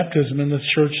have a baptism in this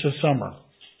church this summer.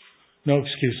 No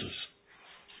excuses.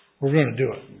 We're going to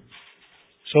do it.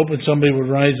 So hoping somebody would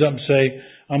rise up and say,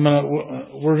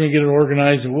 we're going to get it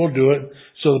organized and we'll do it,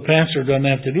 so the pastor doesn't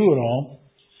have to do it all.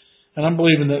 And I'm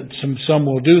believing that some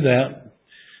will do that,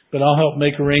 but I'll help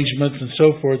make arrangements and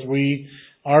so forth. We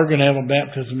are going to have a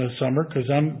baptism this summer,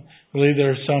 because I believe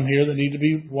there are some here that need to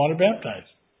be water baptized.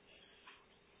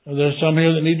 Are there some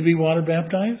here that need to be water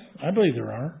baptized? I believe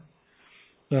there are.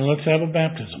 Then let's have a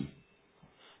baptism,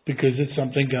 because it's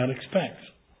something God expects.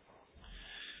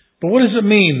 But what does it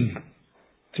mean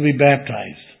to be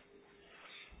baptized?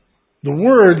 The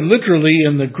word literally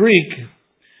in the Greek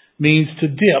means to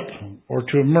dip or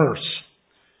to immerse.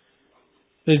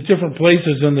 There's different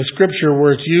places in the scripture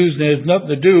where it's used, and it has nothing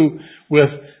to do with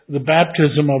the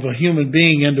baptism of a human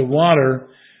being into water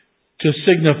to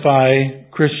signify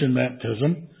Christian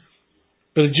baptism,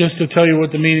 but it's just to tell you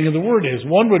what the meaning of the word is.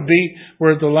 One would be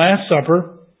where at the Last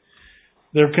Supper,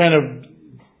 they're kind of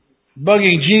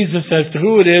bugging Jesus as to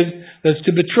who it is that's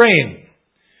to betray him.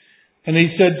 And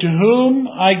he said, to whom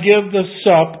I give the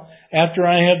sup after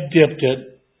I have dipped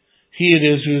it, he it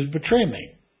is who has betrayed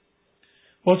me.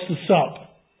 What's the sup?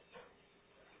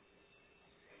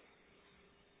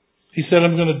 He said,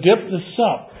 I'm going to dip the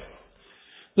sup.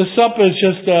 The sup is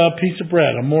just a piece of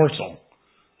bread, a morsel,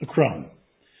 a crumb.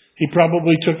 He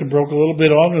probably took and broke a little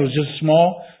bit off. It was just a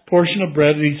small portion of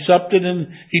bread, and he supped it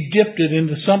in, he dipped it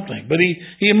into something. But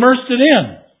he immersed it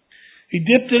in. He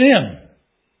dipped it in.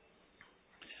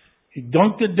 He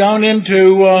dunked it down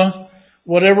into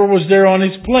whatever was there on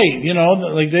his plate. You know,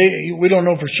 like we don't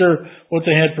know for sure what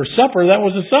they had for supper. That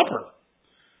was a supper.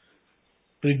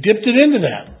 But he dipped it into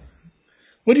that.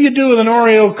 What do you do with an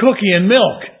Oreo cookie and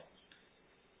milk?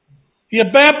 You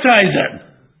baptize it.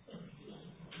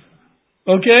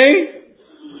 Okay?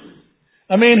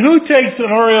 I mean, who takes an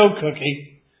Oreo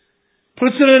cookie,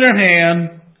 puts it in her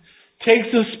hand,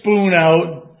 takes a spoon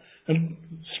out, and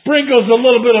sprinkles a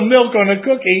little bit of milk on a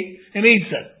cookie and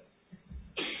eats it?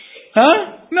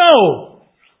 Huh? No.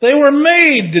 They were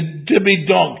made to be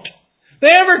dunked.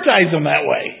 They advertise them that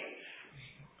way.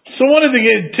 So what if you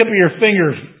get the tip of your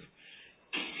finger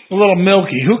a little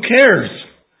milky? Who cares?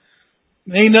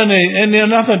 Ain't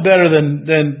nothing better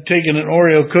than taking an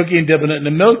Oreo cookie and dipping it in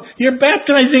the milk. You're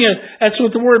baptizing it. That's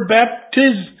what the word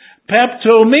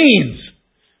bapto means.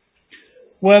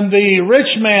 When the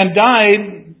rich man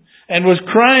died and was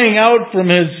crying out from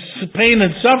his pain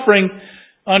and suffering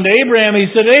unto Abraham, he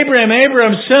said, Abraham,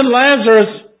 send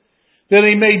Lazarus that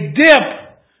he may dip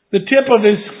the tip of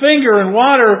his finger in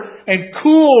water and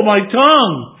cool my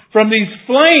tongue from these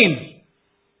flames.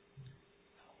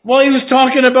 Well, he was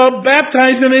talking about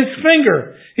baptizing his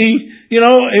finger.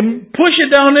 And push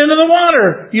it down into the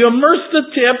water. You immerse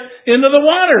the tip into the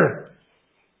water.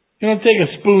 You don't take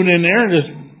a spoon in there and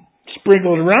just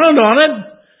sprinkle it around on it.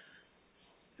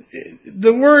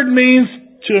 The word means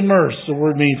to immerse. The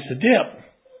word means to dip.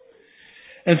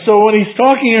 And so when he's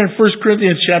talking here in 1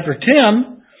 Corinthians chapter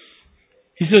 10,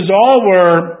 he says all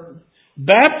were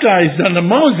baptized unto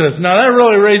Moses. Now that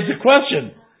really raised the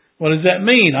question. What does that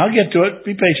mean? I'll get to it.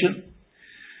 Be patient.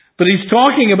 But he's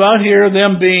talking about here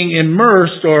them being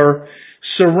immersed or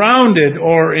surrounded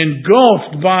or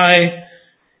engulfed by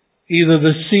either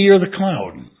the sea or the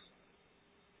cloud.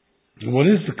 What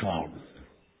is the cloud?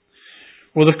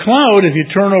 Well, the cloud, if you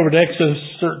turn over to Exodus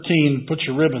 13, put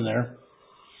your ribbon there,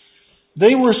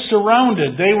 they were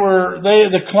surrounded.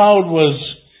 The cloud was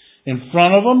in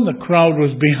front of them. The cloud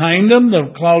was behind them.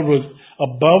 The cloud was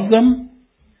above them.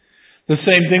 The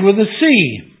same thing with the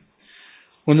sea.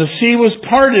 When the sea was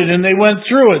parted and they went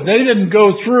through it, they didn't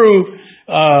go through,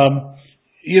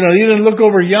 you didn't look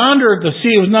over yonder at the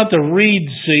sea. It was not the reed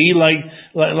sea, like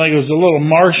it was a little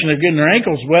marsh and they're getting their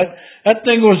ankles wet. That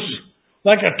thing was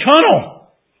like a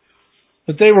tunnel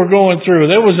that they were going through.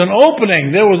 There was an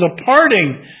opening. There was a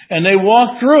parting and they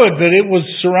walked through it, but it was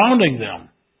surrounding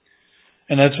them.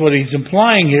 And that's what he's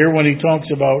implying here when he talks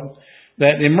about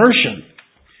that immersion.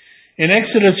 In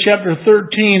Exodus chapter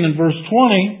 13 and verse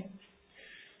 20,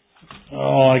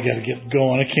 I got to get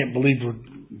going. I can't believe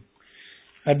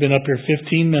I've been up here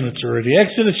 15 minutes already.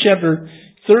 Exodus chapter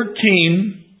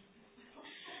 13.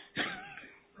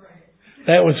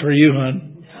 That was for you,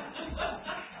 hon.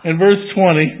 In verse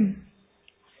 20,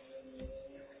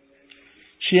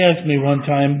 she asked me one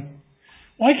time,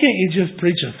 why can't you just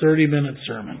preach a 30-minute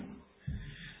sermon?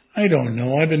 I don't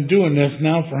know. I've been doing this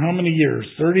now for how many years?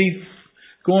 30,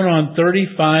 going on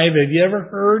 35. Have you ever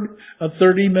heard a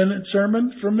 30-minute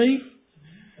sermon from me?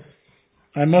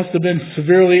 I must have been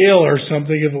severely ill or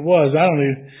something if it was. I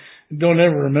don't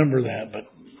ever remember that. But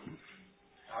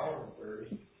hour and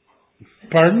 30.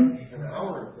 Pardon? An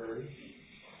hour and 30.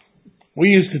 We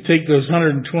used to take those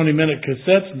 120-minute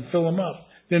cassettes and fill them up,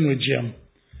 didn't we, Jim?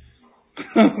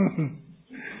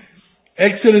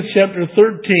 Exodus chapter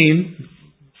 13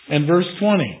 and verse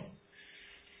 20.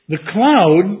 The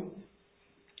cloud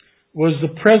was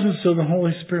the presence of the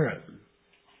Holy Spirit.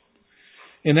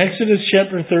 In Exodus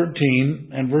chapter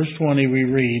 13 and verse 20 we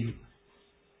read,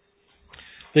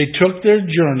 they took their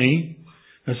journey.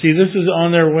 Now see, this is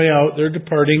on their way out. They're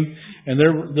departing and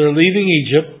they're leaving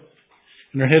Egypt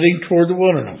and they're heading toward the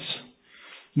wilderness.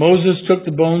 Moses took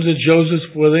the bones of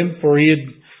Joseph with him, for he had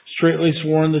straitly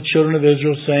sworn the children of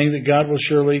Israel, saying that God will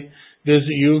surely visit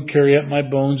you and carry up my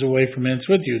bones away from hence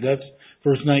with you. That's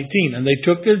verse 19. And they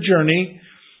took their journey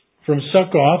from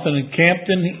Succoth and encamped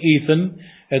in Ethan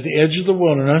at the edge of the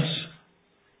wilderness.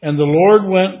 And the Lord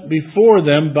went before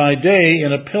them by day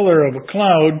in a pillar of a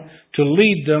cloud to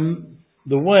lead them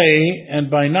the way,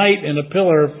 and by night in a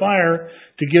pillar of fire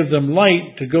to give them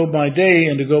light to go by day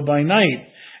and to go by night.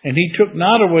 And he took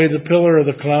not away the pillar of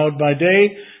the cloud by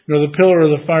day, nor the pillar of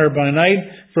the fire by night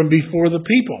from before the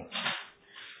people.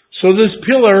 So this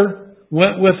pillar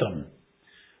went with them.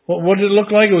 What did it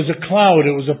look like? It was a cloud.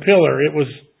 It was a pillar. It was,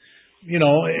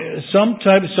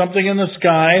 something in the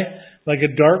sky, like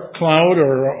a dark cloud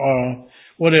or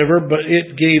whatever, but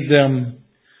it gave them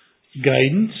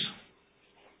guidance,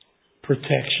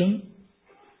 protection.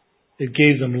 It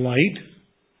gave them light.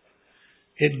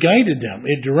 It guided them.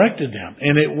 It directed them.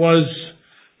 And it was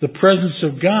the presence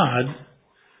of God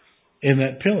in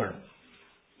that pillar.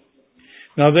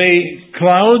 Now they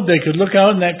could look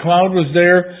out and that cloud was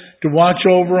there to watch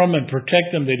over them and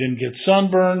protect them. They didn't get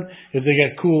sunburned. If they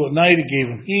got cool at night, it gave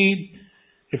them heat.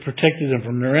 It protected them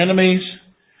from their enemies.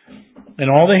 And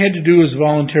all they had to do was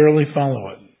voluntarily follow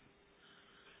it.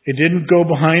 It didn't go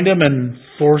behind them and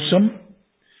force them.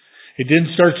 It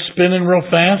didn't start spinning real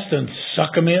fast and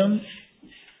suck them in.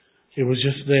 It was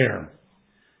just there.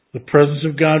 The presence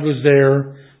of God was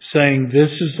there saying,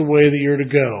 this is the way that you're to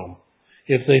go.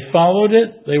 If they followed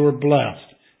it, they were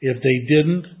blessed. If they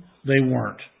didn't, they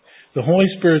weren't. The Holy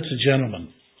Spirit's a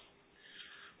gentleman.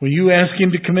 When you ask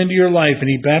Him to come into your life and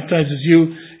He baptizes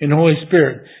you in the Holy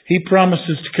Spirit, He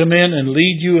promises to come in and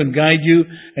lead you and guide you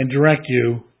and direct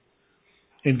you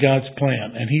in God's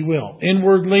plan. And He will.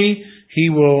 Inwardly, He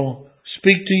will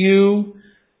speak to you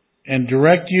and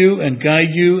direct you and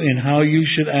guide you in how you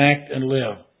should act and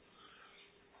live.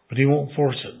 But He won't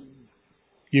force it.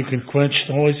 You can quench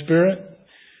the Holy Spirit.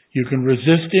 You can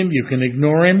resist Him. You can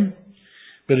ignore Him.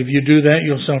 But if you do that,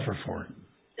 you'll suffer for it.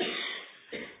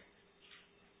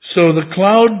 So the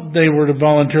cloud, they were to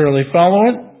voluntarily follow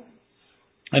it.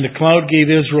 And the cloud gave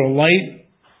Israel light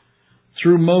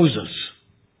through Moses.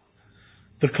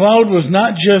 The cloud was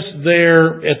not just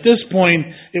there. At this point,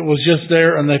 it was just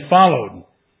there and they followed.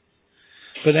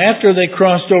 But after they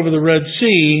crossed over the Red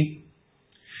Sea,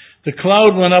 the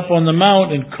cloud went up on the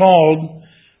mount and called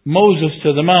Moses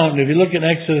to the mountain. If you look at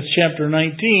Exodus chapter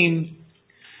 19,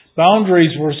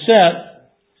 boundaries were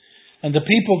set and the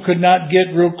people could not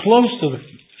get real close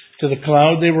to the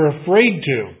cloud. They were afraid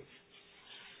to.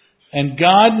 And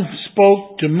God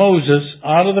spoke to Moses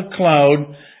out of the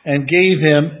cloud and gave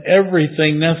him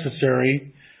everything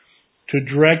necessary to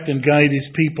direct and guide His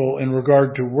people in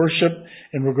regard to worship,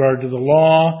 in regard to the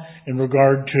law, in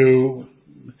regard to,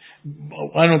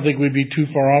 I don't think we'd be too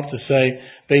far off to say,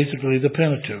 basically the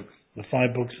Pentateuch, the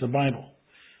 5 books of the Bible,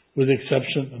 with the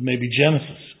exception of maybe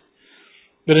Genesis.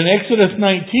 But in Exodus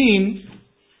 19,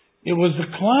 it was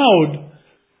the cloud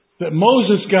that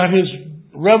Moses got his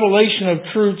revelation of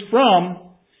truth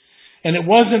from, and it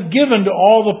wasn't given to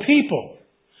all the people.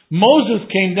 Moses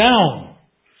came down,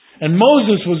 and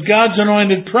Moses was God's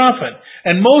anointed prophet.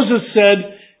 And Moses said,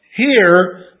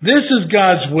 here, this is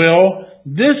God's will,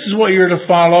 this is what you're to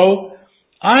follow,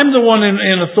 I'm the one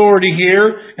in authority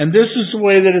here, and this is the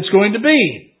way that it's going to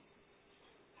be.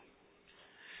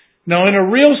 Now, in a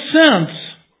real sense,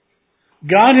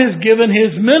 God has given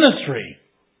His ministry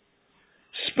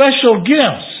special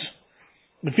gifts.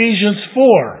 Ephesians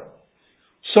 4.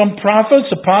 Some prophets,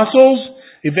 apostles,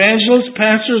 evangelists,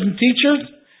 pastors, and teachers,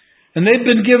 and they've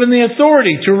been given the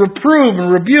authority to reprove and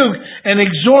rebuke and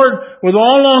exhort with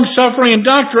all long suffering and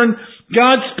doctrine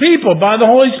God's people by the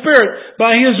Holy Spirit,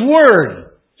 by His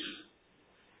Word.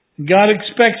 God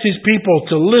expects His people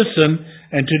to listen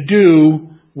and to do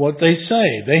what they say.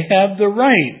 They have the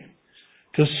right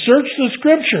to search the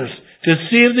Scriptures to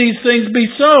see if these things be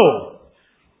so.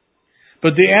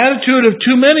 But the attitude of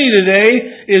too many today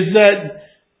is that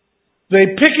they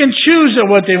pick and choose at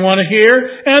what they want to hear,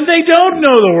 and they don't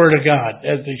know the Word of God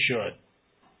as they should.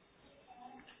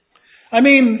 I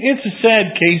mean, it's a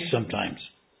sad case sometimes.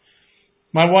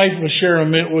 My wife was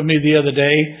sharing it with me the other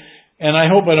day, and I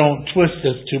hope I don't twist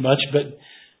this too much, but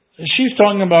she's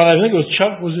talking about, I think it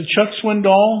was Chuck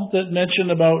Swindoll that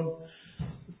mentioned about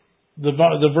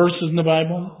the verses in the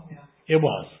Bible? Yeah. It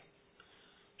was.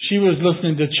 She was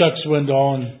listening to Chuck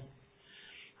Swindoll, and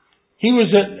he was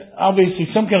at obviously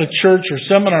some kind of church or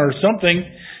seminar or something,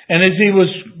 and as he was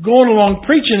going along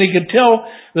preaching, he could tell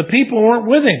the people weren't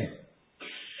with him.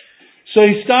 So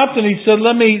he stopped and he said,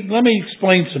 let me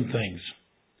explain some things.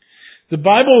 The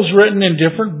Bible is written in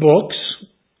different books,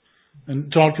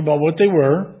 and talked about what they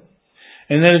were,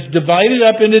 and then it's divided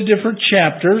up into different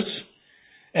chapters,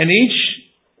 and each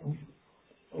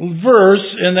verse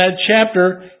in that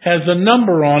chapter has a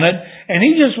number on it, and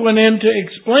he just went into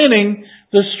explaining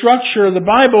the structure of the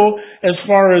Bible as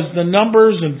far as the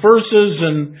numbers and verses,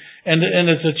 and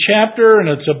it's a chapter and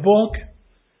it's a book.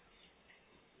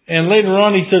 And later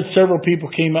on he said several people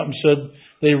came up and said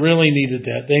they really needed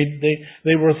that.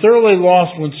 They were thoroughly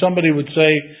lost when somebody would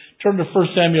say Turn to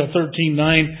 1 Samuel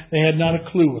 13:9. They had not a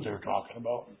clue what they were talking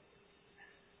about.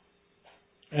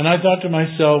 And I thought to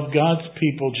myself, God's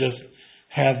people just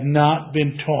have not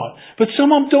been taught. But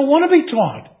some of them don't want to be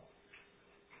taught.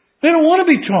 They don't want to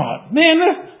be taught. Man,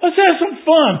 let's have some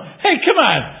fun. Hey, come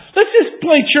on. Let's just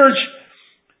play church.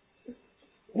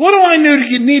 What do I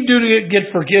need to do to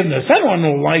get forgiveness? I don't want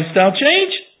no lifestyle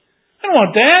change. I don't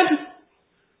want that.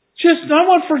 I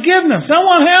want forgiveness. I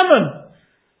want heaven.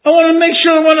 I want to make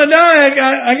sure that when I die,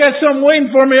 I got something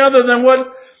waiting for me other than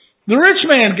what the rich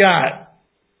man got.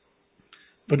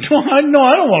 But no,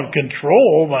 I don't want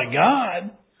control by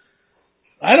God.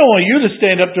 I don't want you to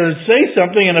stand up there and say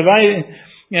something, and if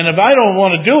I don't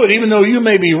want to do it, even though you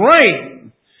may be right,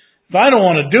 if I don't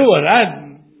want to do it,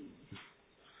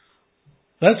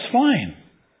 that's fine.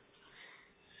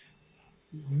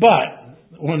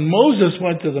 But when Moses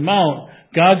went to the mount,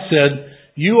 God said,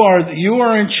 you are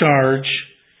in charge,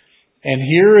 and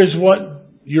here is what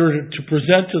you're to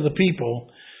present to the people.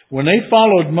 When they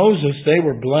followed Moses, they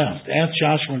were blessed. Ask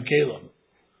Joshua and Caleb.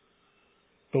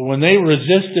 But when they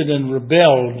resisted and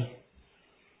rebelled,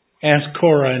 ask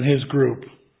Korah and his group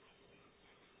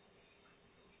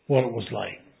what it was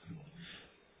like.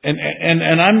 And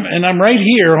I'm right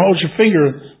here. Hold your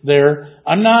finger there.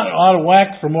 I'm not out of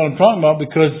whack from what I'm talking about,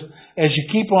 because as you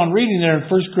keep on reading there in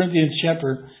 1 Corinthians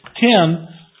chapter 10,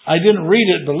 I didn't read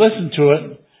it, but listen to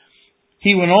it.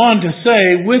 He went on to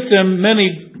say, with them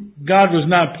many God was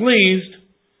not pleased.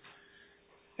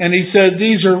 And he said,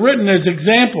 these are written as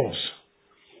examples.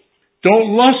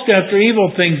 Don't lust after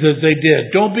evil things as they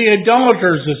did. Don't be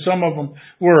idolaters as some of them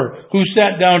were, who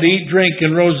sat down to eat, drink,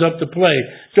 and rose up to play.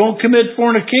 Don't commit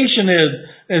fornication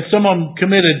as some of them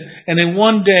committed, and in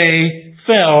one day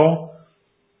fell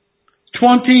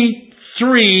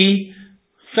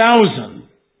 23,000.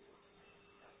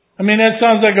 I mean, that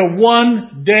sounds like a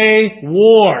one-day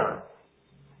war.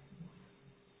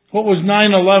 What was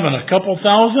 9/11? A couple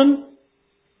thousand?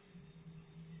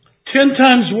 10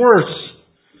 times worse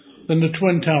than the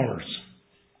Twin Towers.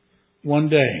 One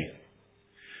day.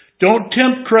 Don't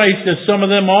tempt Christ as some of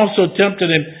them also tempted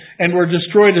him and were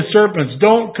destroyed as serpents.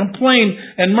 Don't complain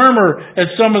and murmur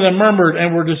as some of them murmured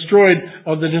and were destroyed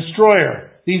of the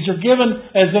destroyer. These are given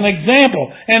as an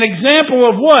example. An example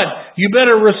of what? You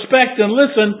better respect and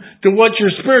listen to what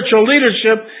your spiritual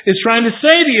leadership is trying to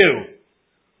say to you.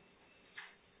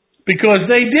 Because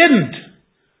they didn't.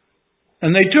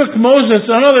 And they took Moses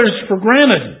and others for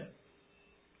granted.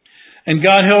 And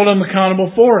God held them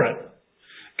accountable for it.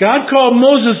 God called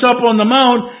Moses up on the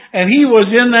mount, and he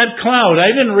was in that cloud. I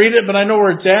didn't read it, but I know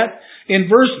where it's at. In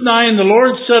verse 9, the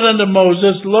Lord said unto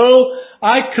Moses, Lo,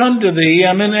 I come to thee.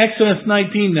 I'm in Exodus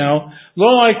 19 now.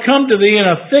 Lo, I come to thee in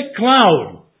a thick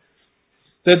cloud,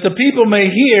 that the people may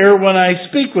hear when I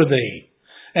speak with thee,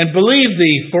 and believe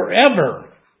thee forever.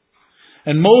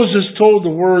 And Moses told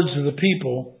the words of the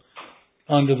people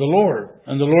unto the Lord.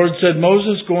 And the Lord said,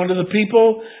 Moses, go unto the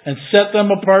people and set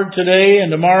them apart today and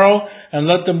tomorrow, and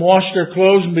let them wash their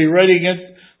clothes and be ready against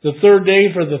the third day.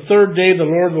 For the third day the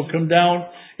Lord will come down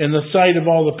in the sight of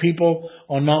all the people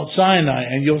on Mount Sinai,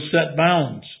 and you'll set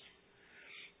bounds.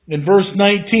 In verse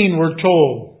 19 we're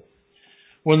told,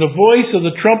 when the voice of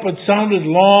the trumpet sounded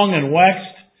long and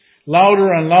waxed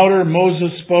louder and louder,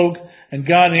 Moses spoke, and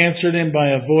God answered him by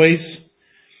a voice.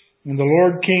 When the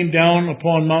Lord came down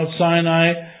upon Mount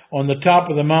Sinai on the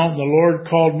top of the mountain, the Lord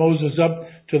called Moses up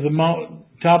to the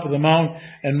top of the mount,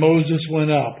 and Moses went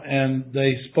up, and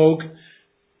they spoke.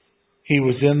 He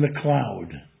was in the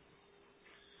cloud.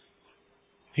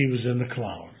 He was in the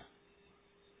cloud.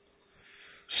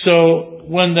 So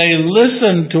when they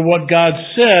listened to what God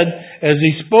said as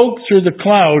he spoke through the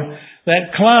cloud,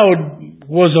 that cloud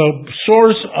was a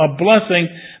source of blessing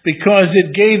because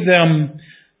it gave them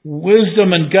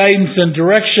wisdom and guidance and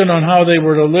direction on how they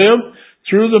were to live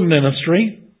through the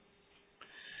ministry.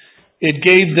 It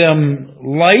gave them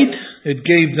light. It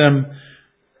gave them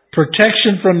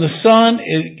protection from the sun.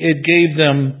 It gave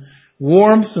them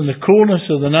warmth and the coolness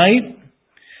of the night.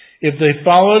 If they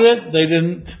followed it, they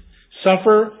didn't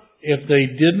suffer. If they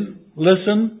didn't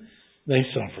listen, they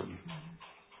suffered.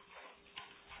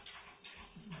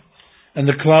 And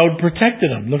the cloud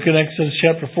protected them. Look at Exodus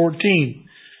chapter 14.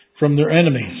 From their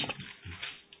enemies.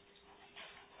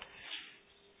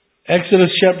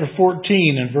 Exodus chapter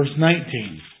 14 and verse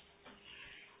 19.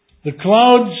 The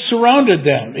cloud surrounded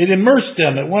them. It immersed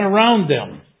them. It went around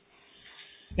them.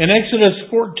 In Exodus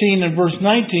 14 and verse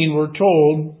 19 we're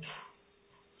told,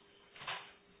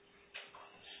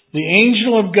 the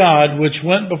angel of God which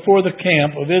went before the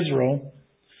camp of Israel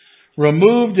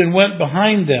removed and went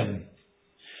behind them.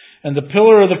 And the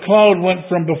pillar of the cloud went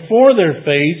from before their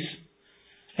face,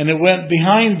 and it went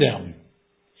behind them.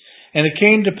 And it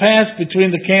came to pass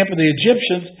between the camp of the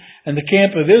Egyptians and the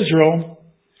camp of Israel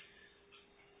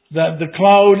that the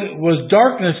cloud was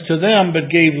darkness to them,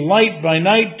 but gave light by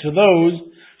night to those,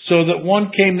 so that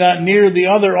one came not near the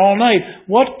other all night.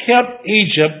 What kept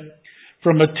Egypt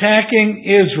from attacking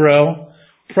Israel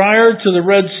prior to the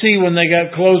Red Sea when they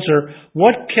got closer?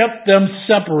 What kept them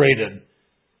separated?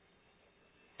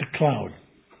 The cloud.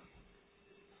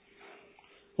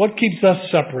 What keeps us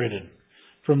separated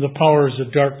from the powers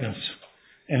of darkness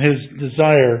and his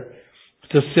desire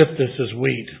to sift us as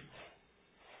wheat?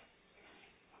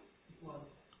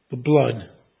 The blood.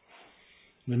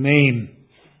 The name.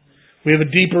 We have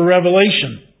a deeper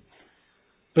revelation.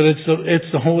 But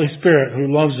it's the Holy Spirit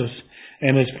who loves us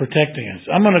and is protecting us.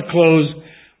 I'm going to close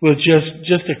with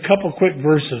just a couple quick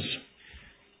verses.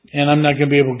 And I'm not going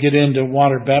to be able to get into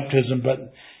water baptism,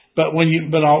 but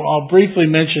I'll briefly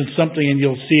mention something and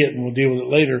you'll see it and we'll deal with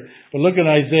it later. But look at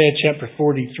Isaiah chapter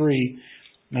 43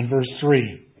 and verse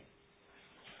 3.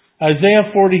 Isaiah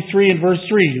 43 and verse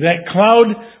 3. That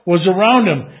cloud was around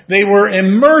them. They were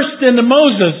immersed into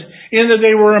Moses in that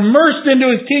they were immersed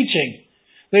into his teaching.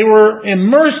 They were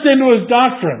immersed into his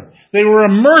doctrine. They were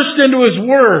immersed into his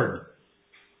word.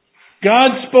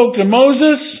 God spoke to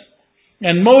Moses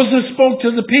and Moses spoke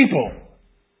to the people.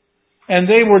 And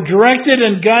they were directed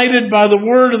and guided by the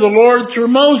word of the Lord through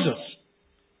Moses.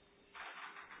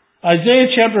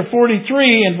 Isaiah chapter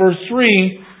 43 and verse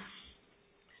 3,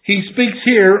 he speaks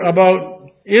here about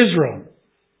Israel.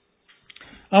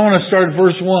 I want to start at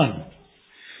verse 1.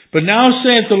 But now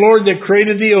saith the Lord that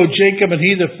created thee, O Jacob, and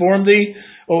he that formed thee,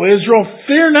 O Israel,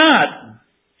 fear not.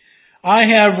 I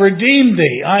have redeemed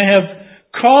thee. I have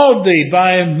called thee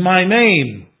by my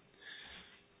name.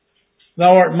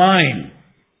 Thou art mine.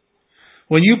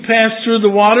 When you pass through the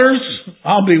waters,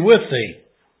 I'll be with thee.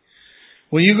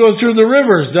 When you go through the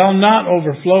rivers, they'll not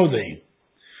overflow thee.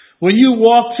 When you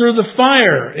walk through the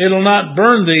fire, it'll not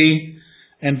burn thee,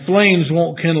 and flames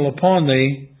won't kindle upon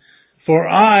thee. For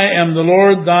I am the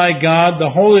Lord thy God, the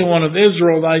Holy One of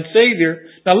Israel, thy Savior.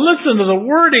 Now listen to the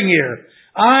wording here.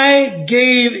 I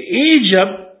gave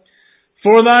Egypt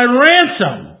for thy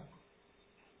ransom.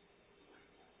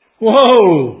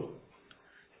 Whoa!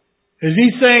 Is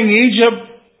he saying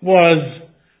Egypt was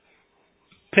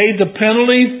paid the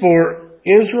penalty for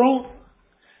Israel?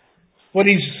 What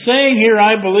he's saying here,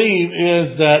 I believe,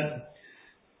 is that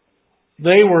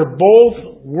they were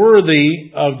both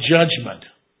worthy of judgment.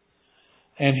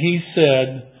 And he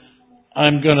said,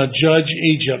 I'm going to judge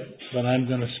Egypt, but I'm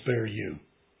going to spare you.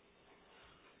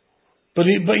 But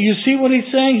you see what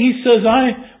he's saying? He says,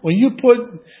 when you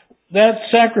put that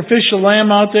sacrificial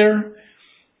lamb out there,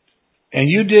 and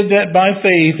you did that by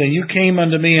faith, and you came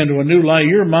unto me into a new life,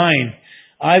 you're mine.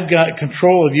 I've got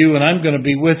control of you, and I'm going to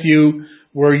be with you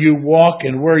where you walk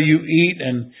and where you eat,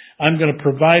 and I'm going to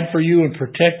provide for you and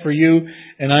protect for you,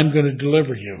 and I'm going to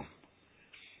deliver you.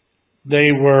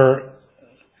 They were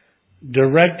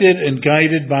directed and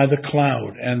guided by the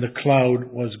cloud, and the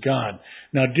cloud was God.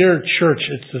 Now, dear church,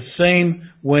 it's the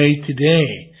same way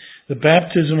today. The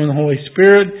baptism of the Holy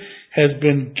Spirit has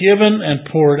been given and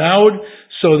poured out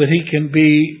so that he can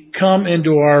come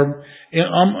into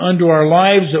our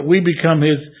lives, that we become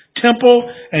his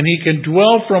temple, and he can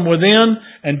dwell from within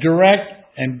and direct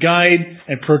and guide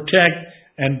and protect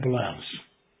and bless.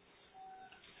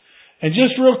 And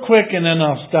just real quick, and then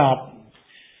I'll stop.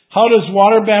 How does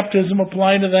water baptism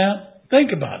apply to that?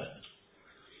 Think about it.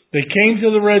 They came to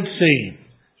the Red Sea,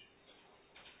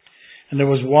 and there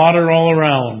was water all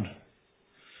around.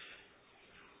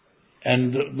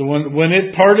 And when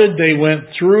it parted, they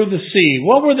went through the sea.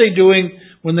 What were they doing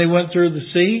when they went through the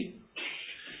sea?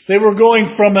 They were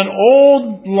going from an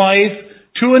old life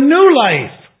to a new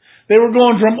life. They were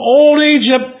going from old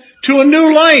Egypt to a new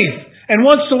life. And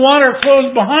once the water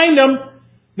closed behind them,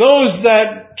 those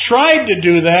that tried to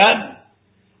do that,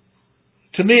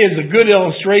 to me, is a good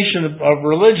illustration of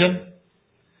religion.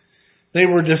 They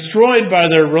were destroyed by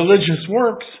their religious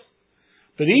works.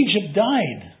 But Egypt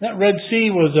died. That Red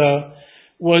Sea was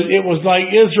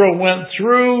like Israel went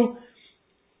through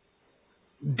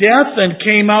death and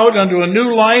came out unto a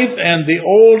new life, and the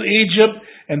old Egypt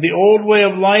and the old way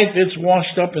of life, it's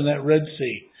washed up in that Red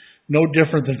Sea. No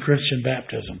different than Christian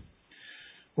baptism.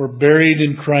 We're buried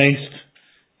in Christ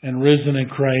and risen in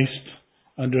Christ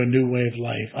unto a new way of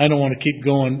life. I don't want to keep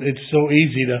going. It's so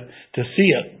easy to see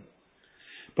it.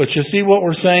 But you see what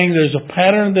we're saying? There's a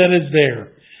pattern that is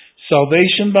there.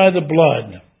 Salvation by the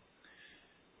blood.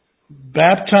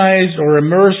 Baptized or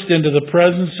immersed into the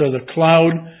presence of the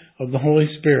cloud of the Holy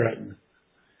Spirit.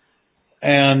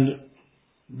 And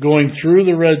going through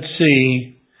the Red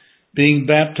Sea being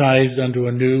baptized unto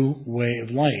a new way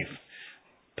of life.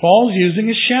 Paul's using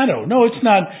a shadow. No, it's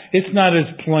not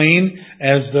as plain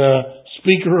as the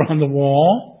speaker on the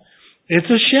wall. It's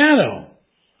a shadow.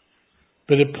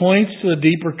 But it points to the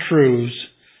deeper truths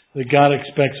that God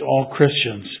expects all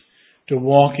Christians to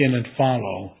walk in and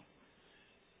follow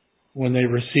when they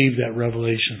receive that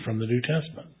revelation from the New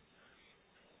Testament.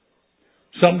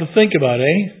 Something to think about,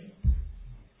 eh?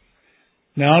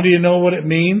 Now do you know what it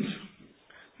means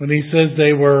when he says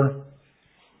they were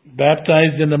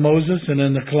baptized into Moses and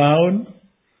in the cloud?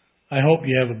 I hope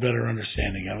you have a better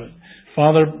understanding of it.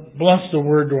 Father, bless the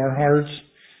word to our hearts.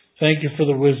 Thank you for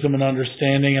the wisdom and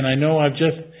understanding. And I know I've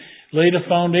just laid a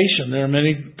foundation. There are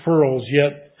many pearls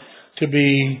yet to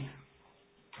be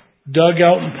dug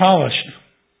out and polished.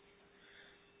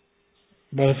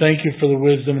 But I thank you for the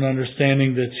wisdom and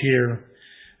understanding that's here.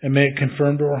 And may it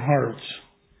confirm to our hearts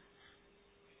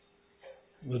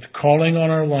that the calling on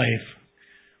our life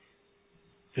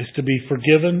is to be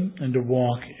forgiven and to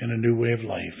walk in a new way of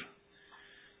life.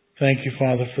 Thank you,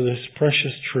 Father, for this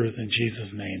precious truth in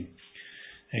Jesus' name.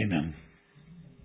 Amen.